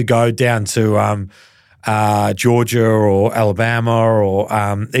love to go down to Georgia or Alabama or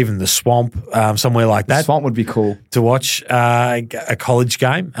even the Swamp, somewhere like that. The Swamp would be cool to watch a college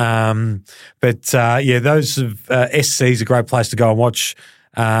game. But those SC is a great place to go and watch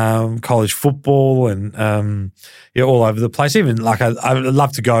college football and all over the place. Even like I'd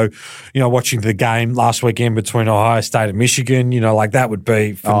love to go, watching the game last weekend between Ohio State and Michigan. Like that would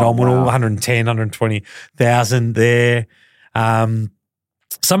be phenomenal. 110, 120,000 there.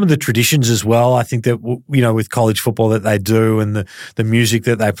 Some of the traditions as well, I think that, with college football that they do and the music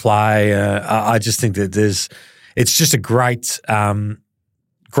that they play, I just think that it's just a great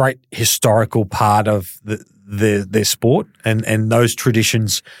historical part of their sport, and those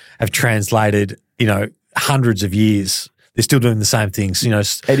traditions have translated, hundreds of years. They're still doing the same things,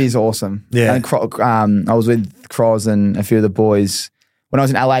 It is awesome. Yeah. I was with Croz and a few of the boys when I was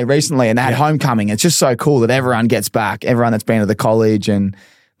in LA recently, and they had homecoming. It's just so cool that everyone gets back, everyone that's been to the college, and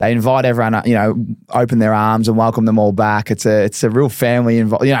they invite everyone, open their arms and welcome them all back. It's a real family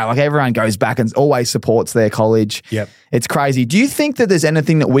involved. Like everyone goes back and always supports their college. Yep. It's crazy. Do you think that there's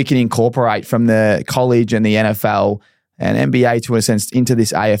anything that we can incorporate from the college and the NFL and NBA to a sense into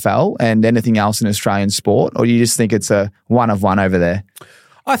this AFL and anything else in Australian sport, or do you just think it's a one of one over there?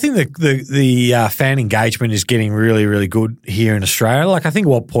 I think the fan engagement is getting really, really good here in Australia. Like I think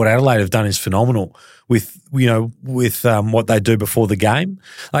what Port Adelaide have done is phenomenal with what they do before the game.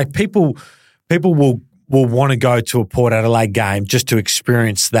 Like people will will want to go to a Port Adelaide game just to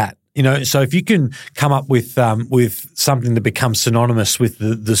experience that. So if you can come up with something that becomes synonymous with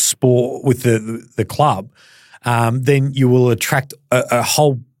the sport, with the club, then you will attract a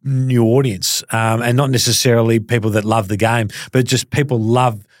whole new audience, and not necessarily people that love the game, but just people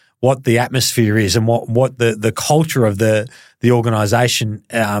love what the atmosphere is and what the culture of the organisation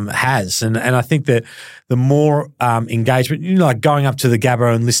has. And I think that the more engagement, like going up to the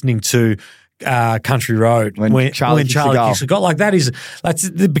Gabba and listening to Country Road when Charlie kicks a goal, like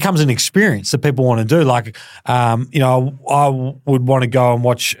it becomes an experience that people want to do. Like, I would want to go and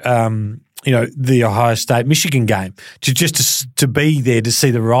watch, the Ohio State Michigan game to be there to see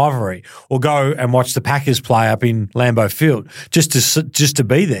the rivalry, or go and watch the Packers play up in Lambeau Field just to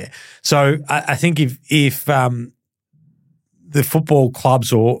be there. So I think if the football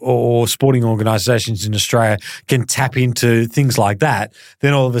clubs or sporting organisations in Australia can tap into things like that,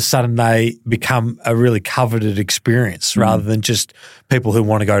 then all of a sudden they become a really coveted experience rather than just people who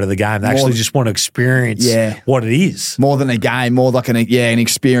want to go to the game. They actually just want to experience what it is. More than a game, more like an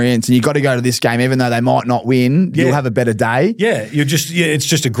experience. And you've got to go to this game, even though they might not win, you'll have a better day. Yeah, it's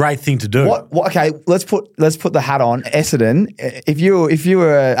just a great thing to do. Okay, let's put the hat on. Essendon, if you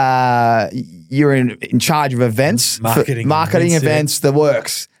were you're in charge of events, marketing events, the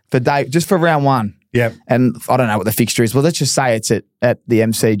works for day, just for round one. Yep. And I don't know what the fixture is. Well, let's just say it's at the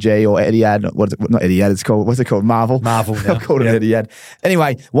MCG or Etihad. Not Etihad, it's called, what's it called? Marvel. I've called it Etihad.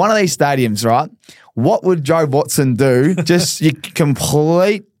 Anyway, one of these stadiums, right? What would Joe Watson do? Just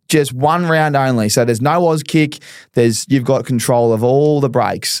just one round only. So there's no Oz kick. You've got control of all the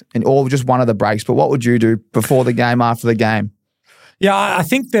breaks or just one of the breaks. But what would you do before the game, after the game? Yeah, I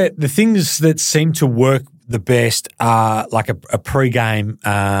think that the things that seem to work the best are like a pre-game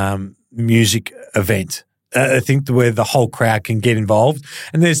music event. I think where the whole crowd can get involved.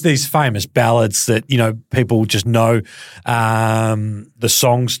 And there's these famous ballads that, people just know the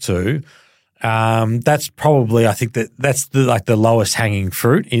songs to. That's probably, I think that's the lowest hanging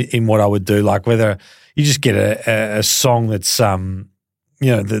fruit in what I would do. Like whether you just get a song that's,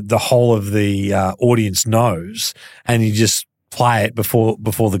 the whole of the audience knows, and you just play it before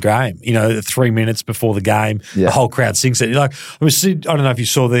the game. 3 minutes before the game, the whole crowd sings it. I don't know if you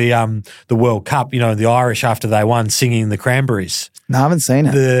saw the World Cup. The Irish after they won singing the Cranberries. No, I haven't seen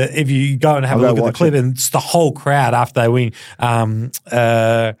it. If you go and have a look at the clip, and it's the whole crowd after they win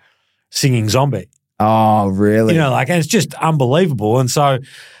singing Zombie. Oh, really? And it's just unbelievable. And so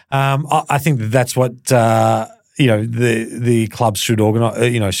I think that's what the clubs should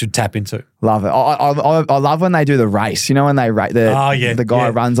organise, should tap into. Love it. I love when they do the race. When they rate the guy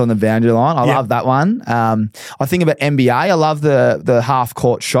runs on the boundary line. I love that one. I think about NBA. I love the half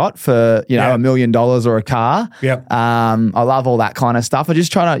court shot for $1 million or a car. Yep. I love all that kind of stuff. I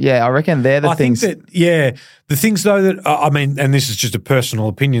just try to. I reckon they're the things. Think that, the things though that I mean, and this is just a personal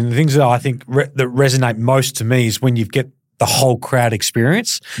opinion. The things that I think that resonate most to me is when you get the whole crowd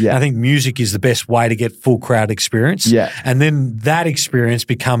experience. Yeah. I think music is the best way to get full crowd experience. Yeah. And then that experience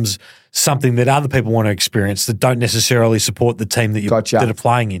becomes something that other people want to experience that don't necessarily support the team that that are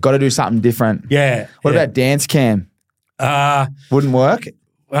playing in. Got to do something different. Yeah. What about dance cam? Wouldn't work?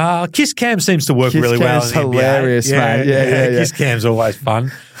 Kiss cam seems to work really well. Kiss cam's hilarious, mate. Yeah. Kiss cam's always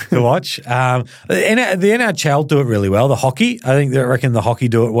fun to watch. The NHL do it really well. The hockey, I reckon the hockey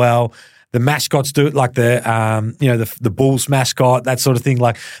do it well. The mascots do it, like the Bulls mascot, that sort of thing.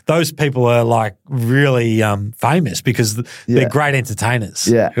 Like those people are like really famous because they're great entertainers.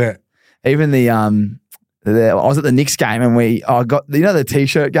 Yeah. Even I was at the Knicks game and I got the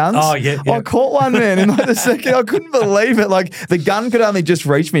T-shirt guns. Oh yeah. I caught one, man, in like the second. I couldn't believe it. Like the gun could only just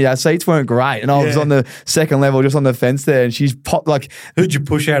reach me. Our seats weren't great, and I was on the second level, just on the fence there. And she's popped like. Who'd you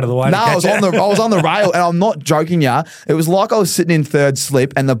push out of the way? No, I was on the rail, and I'm not joking you. It was like I was sitting in third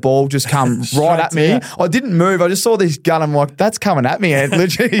slip, and the ball just come right at me. I didn't move. I just saw this gun. I'm like, that's coming at me, and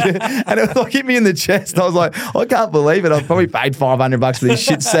literally, and it like hit me in the chest. I was like, I can't believe it. I probably paid $500 for this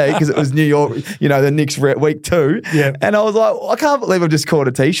shit seat because it was New York. The Knicks were at week 2. Yeah. And I was like, I can't believe I've just caught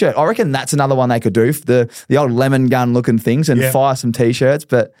a T-shirt. I reckon that's another one they could do, the old lemon gun looking things, and fire some T-shirts.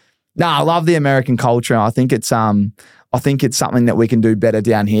 But no, I love the American culture. I think it's something that we can do better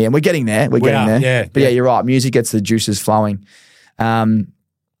down here. And we're getting there. We're getting there. Yeah. But yeah, you're right. Music gets the juices flowing.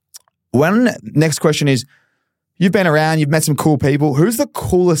 Next question is, you've been around, you've met some cool people. Who's the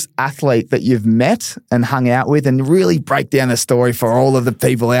coolest athlete that you've met and hung out with, and really break down the story for all of the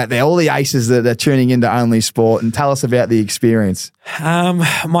people out there, all the aces that are tuning into Only Sport, and tell us about the experience.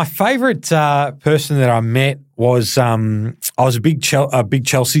 My favourite person that I met was I was a big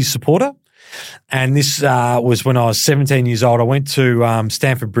Chelsea supporter. And this was when I was 17 years old. I went to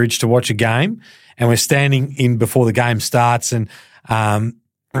Stamford Bridge to watch a game, and we're standing in before the game starts, and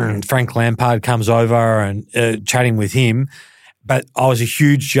Frank Lampard comes over and chatting with him. But I was a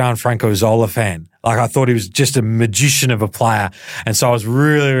huge Gianfranco Zola fan. Like, I thought he was just a magician of a player. And so I was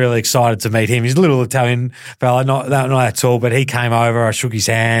really, really excited to meet him. He's a little Italian fella, not that tall, but he came over, I shook his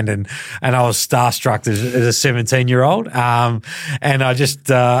hand, and I was starstruck as a 17-year-old. And I just,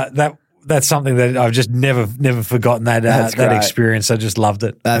 that's something that I've just never forgotten that experience. I just loved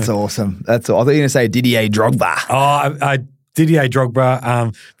it. That's awesome. I thought you were going to say Didier Drogba. Oh, Didier Drogba,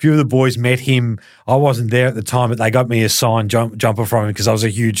 a few of the boys met him. I wasn't there at the time, but they got me a signed jumper from him because I was a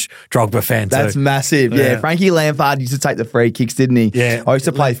huge Drogba fan too. That's massive. Yeah. Frankie Lampard used to take the free kicks, didn't he? Yeah. I used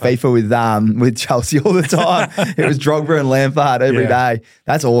to play FIFA with Chelsea all the time. It was Drogba and Lampard every day.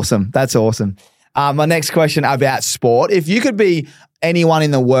 That's awesome. My next question about sport. If you could be anyone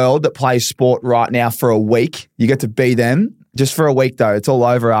in the world that plays sport right now for a week, you get to be them. Just for a week, though. It's all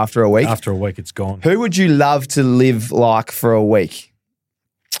over after a week. After a week, it's gone. Who would you love to live like for a week?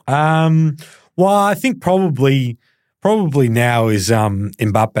 Well, I think probably now is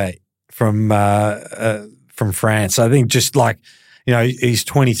Mbappe from France. I think just like, he's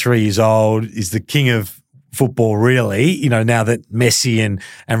 23 years old. He's the king of football, really. Now that Messi and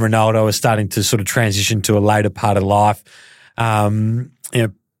Ronaldo are starting to sort of transition to a later part of life.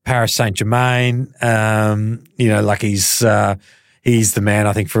 Paris Saint-Germain, like he's the man,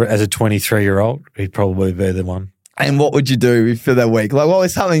 I think, as a 23-year-old. He'd probably be the one. And what would you do for that week? Like, what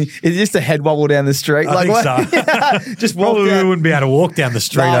was something? Is it just a head wobble down the street? I think so. Yeah, just walk probably down. We wouldn't be able to walk down the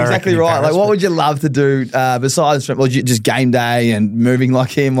street. No, exactly right. Paris, like, what would you love to do besides just game day and moving like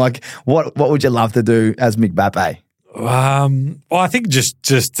him? Like, what would you love to do as McBappe? Well, I think just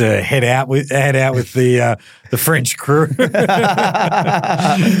head out with the French crew, get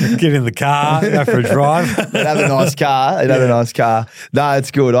in the car, go for a drive. They'd have a nice car. No,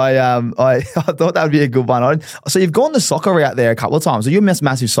 it's good. I thought that would be a good one. So you've gone the soccer route there a couple of times. Are you a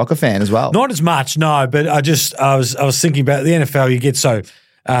massive soccer fan as well? Not as much, no. But I was thinking about the NFL. You get so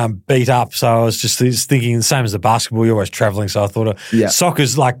beat up. So I was just thinking the same as the basketball. You're always traveling. So I thought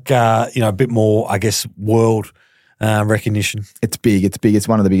soccer's like a bit more, I guess, world recognition. It's big. It's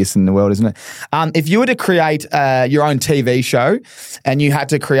one of the biggest in the world, isn't it? If you were to create your own TV show and you had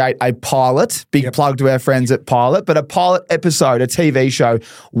to create a pilot, big plug to our friends at Pilot, but a pilot episode, a TV show,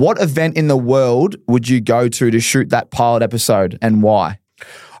 what event in the world would you go to shoot that pilot episode and why?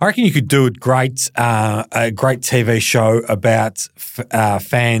 I reckon you could do a great TV show about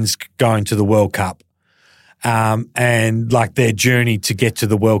fans going to the World Cup and like their journey to get to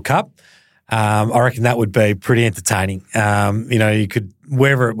the World Cup. I reckon that would be pretty entertaining. You could,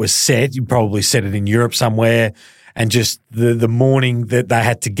 wherever it was set, you'd probably set it in Europe somewhere, and just the morning that they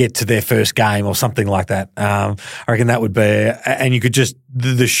had to get to their first game or something like that. I reckon that would be, and you could just,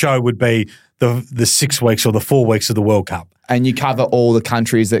 the show would be the 6 weeks or the 4 weeks of the World Cup. And you cover all the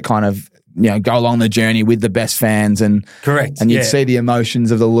countries that kind of, go along the journey with the best fans and correct, and you'd see the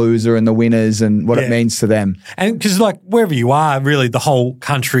emotions of the loser and the winners and what it means to them. And because like wherever you are, really the whole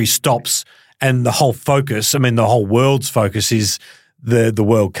country stops and the whole focus, the whole world's focus is the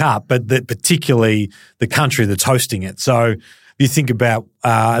World Cup, but particularly the country that's hosting it. So you think about,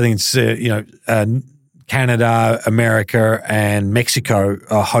 I think it's Canada, America, and Mexico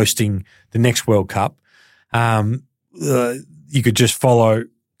are hosting the next World Cup. You could just follow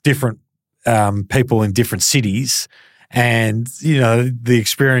different people in different cities and, the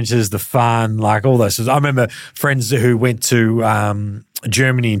experiences, the fun, like all those. I remember friends who went to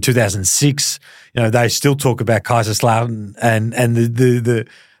Germany in 2006, they still talk about Kaiserslautern and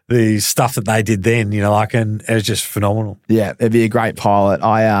the stuff that they did then, and it was just phenomenal. Yeah, it'd be a great pilot.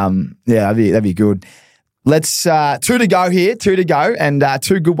 That'd be good. Let's, two to go, and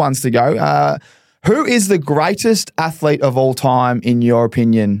two good ones to go. Who is the greatest athlete of all time, in your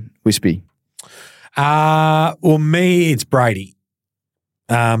opinion, Wispy? Well, me, it's Brady.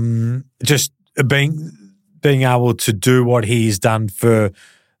 Just being able to do what he's done for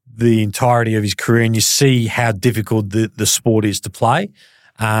the entirety of his career, and you see how difficult the sport is to play,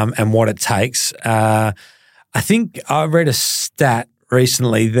 and what it takes. I think I read a stat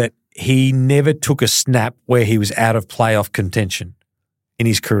recently that he never took a snap where he was out of playoff contention in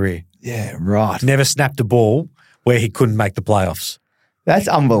his career. Yeah, right. Never snapped a ball where he couldn't make the playoffs. That's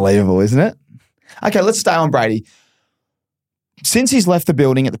unbelievable, isn't it? Okay, let's stay on Brady. Since he's left the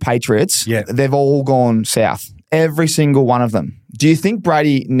building at the Patriots, they've all gone south. Every single one of them. Do you think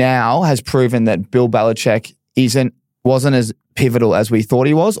Brady now has proven that Bill Belichick wasn't as pivotal as we thought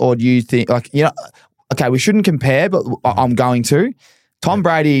he was? Or do you think, okay, we shouldn't compare, but I'm going to. Tom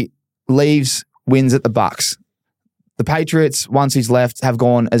Brady leaves, wins at the Bucks. The Patriots, once he's left, have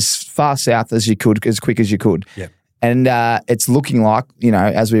gone as far south as you could, as quick as you could. Yep. And it's looking like,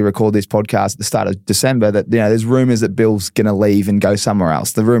 as we record this podcast at the start of December, that there's rumors that Bill's going to leave and go somewhere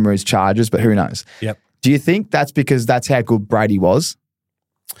else. The rumor is Chargers, but who knows? Yep. Do you think that's because that's how good Brady was?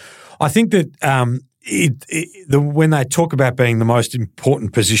 I think that when they talk about being the most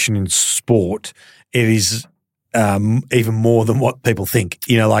important position in sport, it is even more than what people think.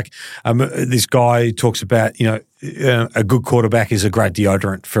 This guy talks about, a good quarterback is a great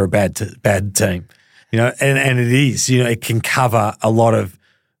deodorant for a bad team. And it is, it can cover a lot of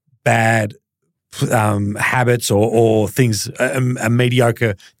bad habits or things. A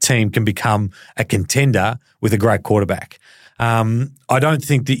mediocre team can become a contender with a great quarterback. I don't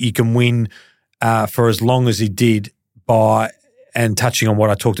think that you can win for as long as he did and touching on what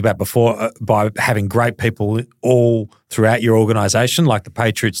I talked about before, by having great people all throughout your organisation like the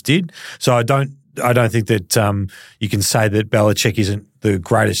Patriots did. So I don't think that you can say that Belichick isn't the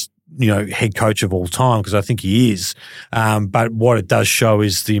greatest head coach of all time, because I think he is. But what it does show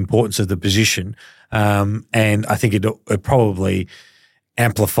is the importance of the position, and I think it probably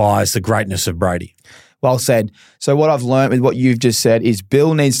amplifies the greatness of Brady. Well said. So what I've learned with what you've just said is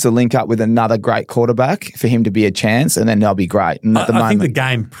Bill needs to link up with another great quarterback for him to be a chance, and then they'll be great. And I think the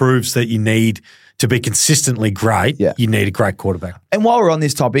game proves that you need to be consistently great. Yeah. You need a great quarterback. And while we're on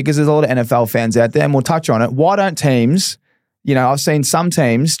this topic, because there's a lot of NFL fans out there, and we'll touch on it, why don't teams, I've seen some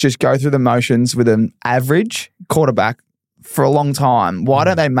teams just go through the motions with an average quarterback for a long time. Why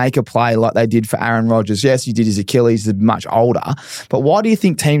don't they make a play like they did for Aaron Rodgers? Yes, he did his Achilles, he's much older, but why do you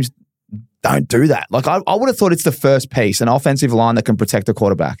think teams don't do that? Like, I would have thought it's the first piece, an offensive line that can protect the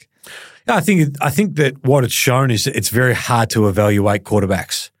quarterback. Yeah, I think that what it's shown is it's very hard to evaluate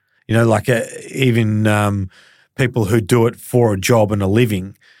quarterbacks. Even people who do it for a job and a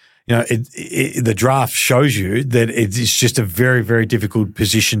living, the draft shows you that it's just a very, very difficult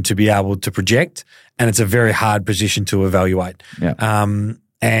position to be able to project, and it's a very hard position to evaluate. Yeah.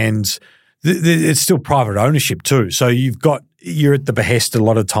 And it's still private ownership too. So you're at the behest a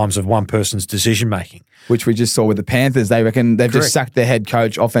lot of times of one person's decision making. Which we just saw with the Panthers. They reckon they've just sacked their head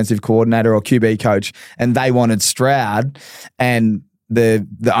coach, offensive coordinator, or QB coach, and they wanted Stroud, and the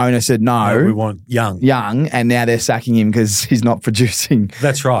owner said no, we want Young, and now they're sacking him because he's not producing.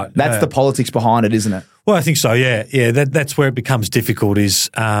 That's right. That's the politics behind it, isn't it? Well, I think so. Yeah. That's where it becomes difficult.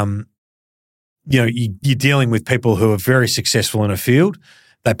 Is you're dealing with people who are very successful in a field.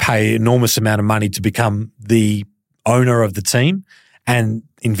 They pay enormous amount of money to become the owner of the team, and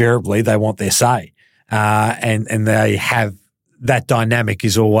invariably they want their say. And they have that dynamic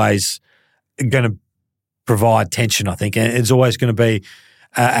is always going to provide tension, I think, and it's always going to be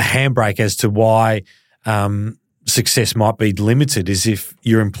a handbrake as to why success might be limited. Is if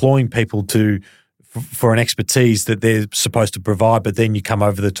you're employing people for an expertise that they're supposed to provide, but then you come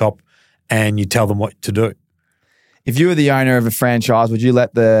over the top and you tell them what to do. If you were the owner of a franchise, would you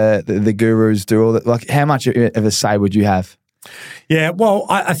let the gurus do all that? Like, how much of a say would you have? Yeah, well,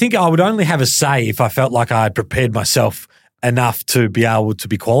 I think I would only have a say if I felt like I had prepared myself enough to be able to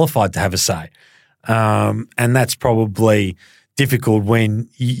be qualified to have a say. And that's probably difficult when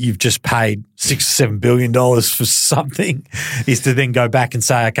you've just paid $6 or $7 billion for something, is to then go back and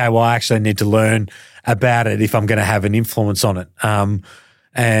say, okay, well, I actually need to learn about it if I'm going to have an influence on it. I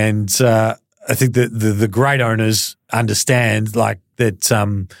think that the great owners understand that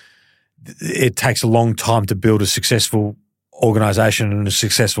it takes a long time to build a successful organisation and a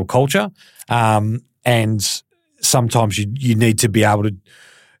successful culture, and sometimes you need to be able to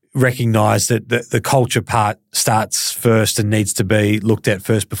recognise that the culture part starts first and needs to be looked at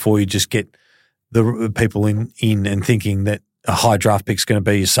first before you just get the people in and thinking that a high draft pick is going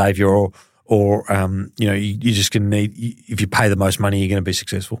to be your saviour, or you're just going to need, if you pay the most money, you're going to be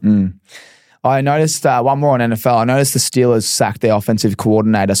successful. I noticed one more on NFL. I noticed the Steelers sacked their offensive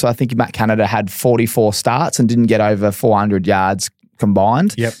coordinator. So I think Matt Canada had 44 starts and didn't get over 400 yards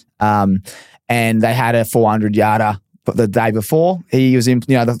combined. Yep. And they had a 400-yarder the day before. He was in,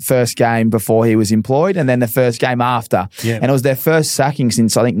 the first game before he was employed, and then the first game after. Yep. And it was their first sacking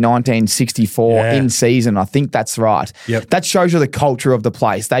since, I think, 1964 in season. I think that's right. Yep. That shows you the culture of the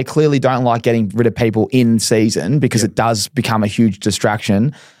place. They clearly don't like getting rid of people in season because it does become a huge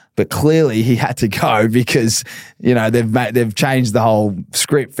distraction. But clearly he had to go because, they've changed the whole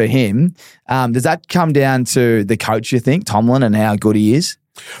script for him. Does that come down to the coach, you think, Tomlin, and how good he is?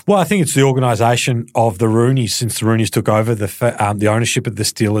 Well, I think it's the organisation of the Rooneys since the Rooneys took over the ownership of the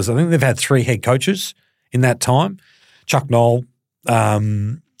Steelers. I think they've had 3 head coaches in that time: Chuck Noll,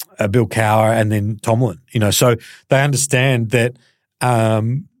 Bill Cowher, and then Tomlin. So they understand that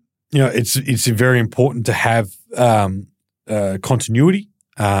it's very important to have continuity,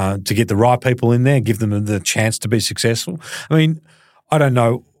 to get the right people in there, give them the chance to be successful. I mean, I don't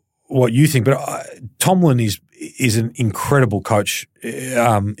know what you think, but Tomlin is an incredible coach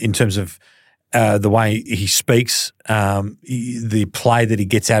in terms of the way he speaks, the play that he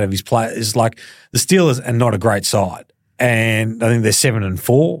gets out of his play. Is like the Steelers are not a great side, and I think they're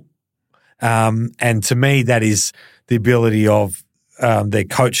 7-4. And to me, that is the ability of their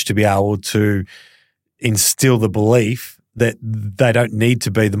coach to be able to instill the belief that they don't need to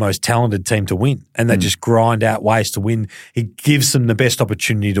be the most talented team to win, and they just grind out ways to win. He gives them the best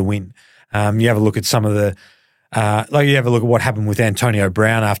opportunity to win. You have a look at some of the you have a look at what happened with Antonio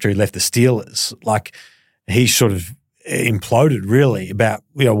Brown after he left the Steelers. Like, he sort of imploded really about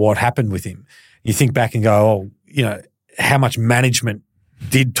what happened with him. You think back and go, how much management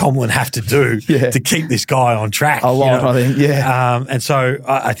did Tomlin have to do to keep this guy on track? A lot, I think, and so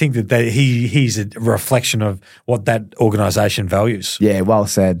I think that he's a reflection of what that organisation values. Yeah, well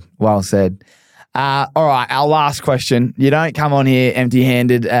said. Well said. All right, our last question. You don't come on here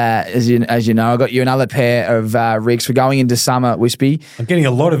empty-handed, as you know. I got you another pair of Ricks. We're going into summer, Wispy. I'm getting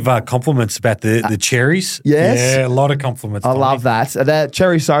a lot of compliments about the cherries. Yes? Yeah, a lot of compliments. I love that. That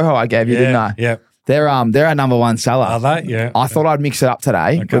Cherry Soho I gave you, didn't I? Yeah. They're our number one seller. Are they? Yeah. I thought I'd mix it up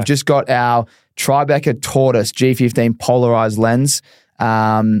today. Okay. We've just got our Tribeca Tortoise G15 polarized lens.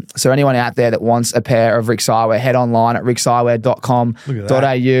 So anyone out there that wants a pair of Rick's Eyewear, head online at rickseyewear.com.au.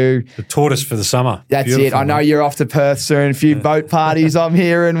 The tortoise for the summer. That's Beautiful, it. I know you're off to Perth soon. A few boat parties I'm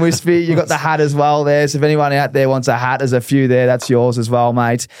hearing, Wispy. You got the hat as well there. So if anyone out there wants a hat, there's a few there. That's yours as well,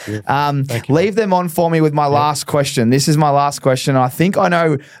 mate. Thank you. Leave them on for me with my last question. This is my last question. I think I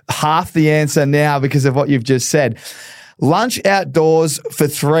know half the answer now because of what you've just said. Lunch outdoors for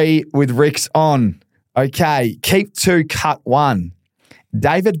 3 with Rick's on. Okay. Keep 2, cut 1.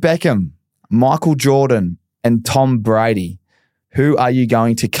 David Beckham, Michael Jordan, and Tom Brady. Who are you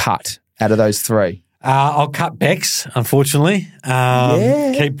going to cut out of those 3? I'll cut Bex, unfortunately.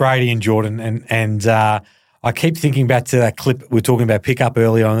 Keep Brady and Jordan. And I keep thinking back to that clip we were talking about pickup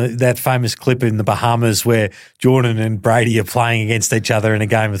earlier on, that famous clip in the Bahamas where Jordan and Brady are playing against each other in a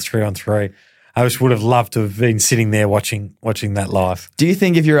game of 3-on-3. I just would have loved to have been sitting there watching that live. Do you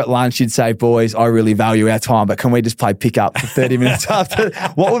think if you're at lunch, you'd say, boys, I really value our time, but can we just play pickup for 30 minutes after?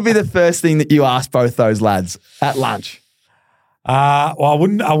 What would be the first thing that you ask both those lads at lunch? Well,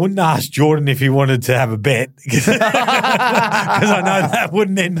 I wouldn't ask Jordan if he wanted to have a bet because I know that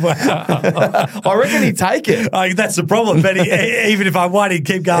wouldn't end well. I reckon he'd take it. That's the problem. But even if I won, he'd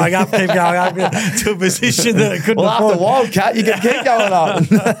keep going up to a position that it couldn't afford. After Wildcat, you can keep going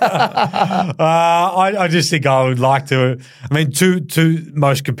up. I just think I would like to. I mean, two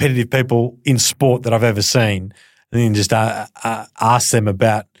most competitive people in sport that I've ever seen, and then just ask them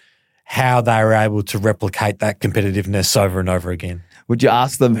about how they were able to replicate that competitiveness over and over again. Would you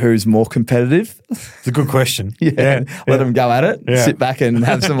ask them who's more competitive? It's a good question. Let them go at it. Sit back and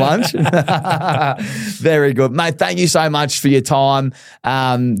have some lunch. Very good. Mate, thank you so much for your time.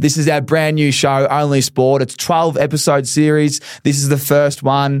 This is our brand new show, Only Sport. It's a 12-episode series. This is the first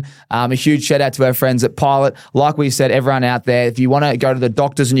one. A huge shout out to our friends at Pilot. Like we said, everyone out there, if you want to go to the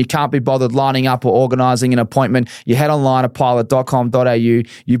doctors and you can't be bothered lining up or organising an appointment, you head online at pilot.com.au.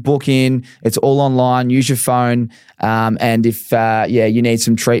 You book in. It's all online. Use your phone. And if you need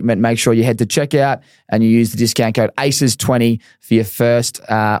some treatment, make sure you head to checkout and you use the discount code ACES20 for your first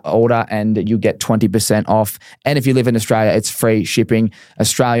order, and you'll get 20% off. And if you live in Australia, it's free shipping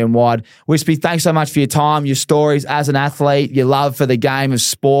Australian-wide. Wispy, thanks so much for your time, your stories as an athlete, your love for the game of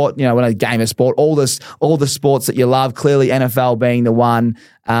sport. When a game of sport, all the sports that you love. Clearly, NFL being the one.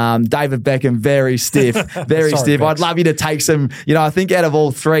 David Beckham, very stiff, very stiff. Bex. I'd love you to take some. I think out of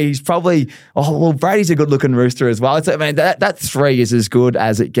all 3, he's probably. Brady's a good-looking rooster as well. That 3 is as good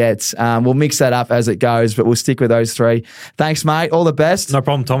as it gets. We'll mix that up as it goes, but we'll stick with those 3. Thanks, mate. All the best. No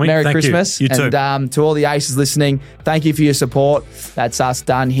problem, Tommy. Merry Thank Christmas. You too. And to all the Aces listening, thank you for your support. That's us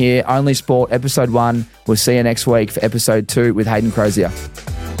done here. Only Sport, Episode 1. We'll see you next week for Episode 2 with Hayden Crozier.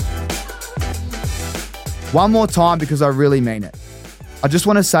 One more time because I really mean it. I just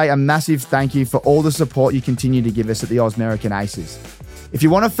want to say a massive thank you for all the support you continue to give us at the Ausmerican Aces. If you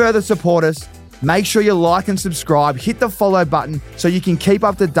want to further support us, make sure you like and subscribe, hit the follow button so you can keep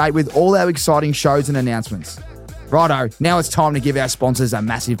up to date with all our exciting shows and announcements. Righto, now it's time to give our sponsors a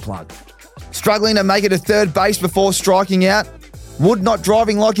massive plug. Struggling to make it to third base before striking out? Wood not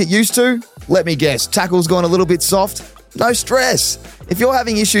driving like it used to? Let me guess, tackle's gone a little bit soft? No stress. If you're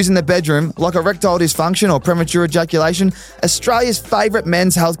having issues in the bedroom, like erectile dysfunction or premature ejaculation, Australia's favourite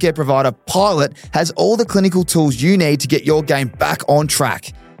men's healthcare provider, Pilot, has all the clinical tools you need to get your game back on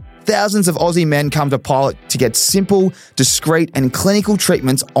track. thousands of Aussie men come to Pilot to get simple, discreet, and clinical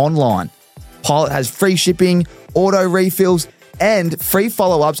treatments online. Pilot has free shipping, auto refills, and free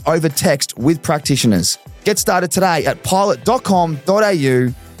follow-ups over text with practitioners. Get started today at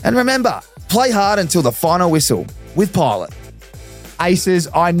pilot.com.au. And remember, play hard until the final whistle with Pilot. Aces,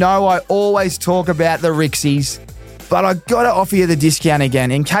 I know I always talk about the Rixies, but I got to offer you the discount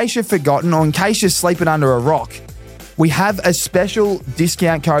again. In case you've forgotten or in case you're sleeping under a rock, we have a special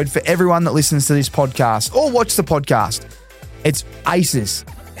discount code for everyone that listens to this podcast or watch the podcast. It's ACES.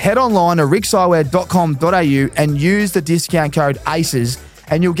 Head online to rixeyewear.com.au and use the discount code ACES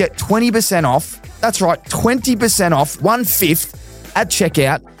and you'll get 20% off. That's right, 20% off, 1/5 at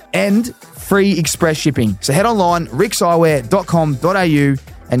checkout and free express shipping. So head online, rixeyewear.com.au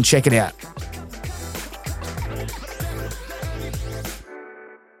and check it out.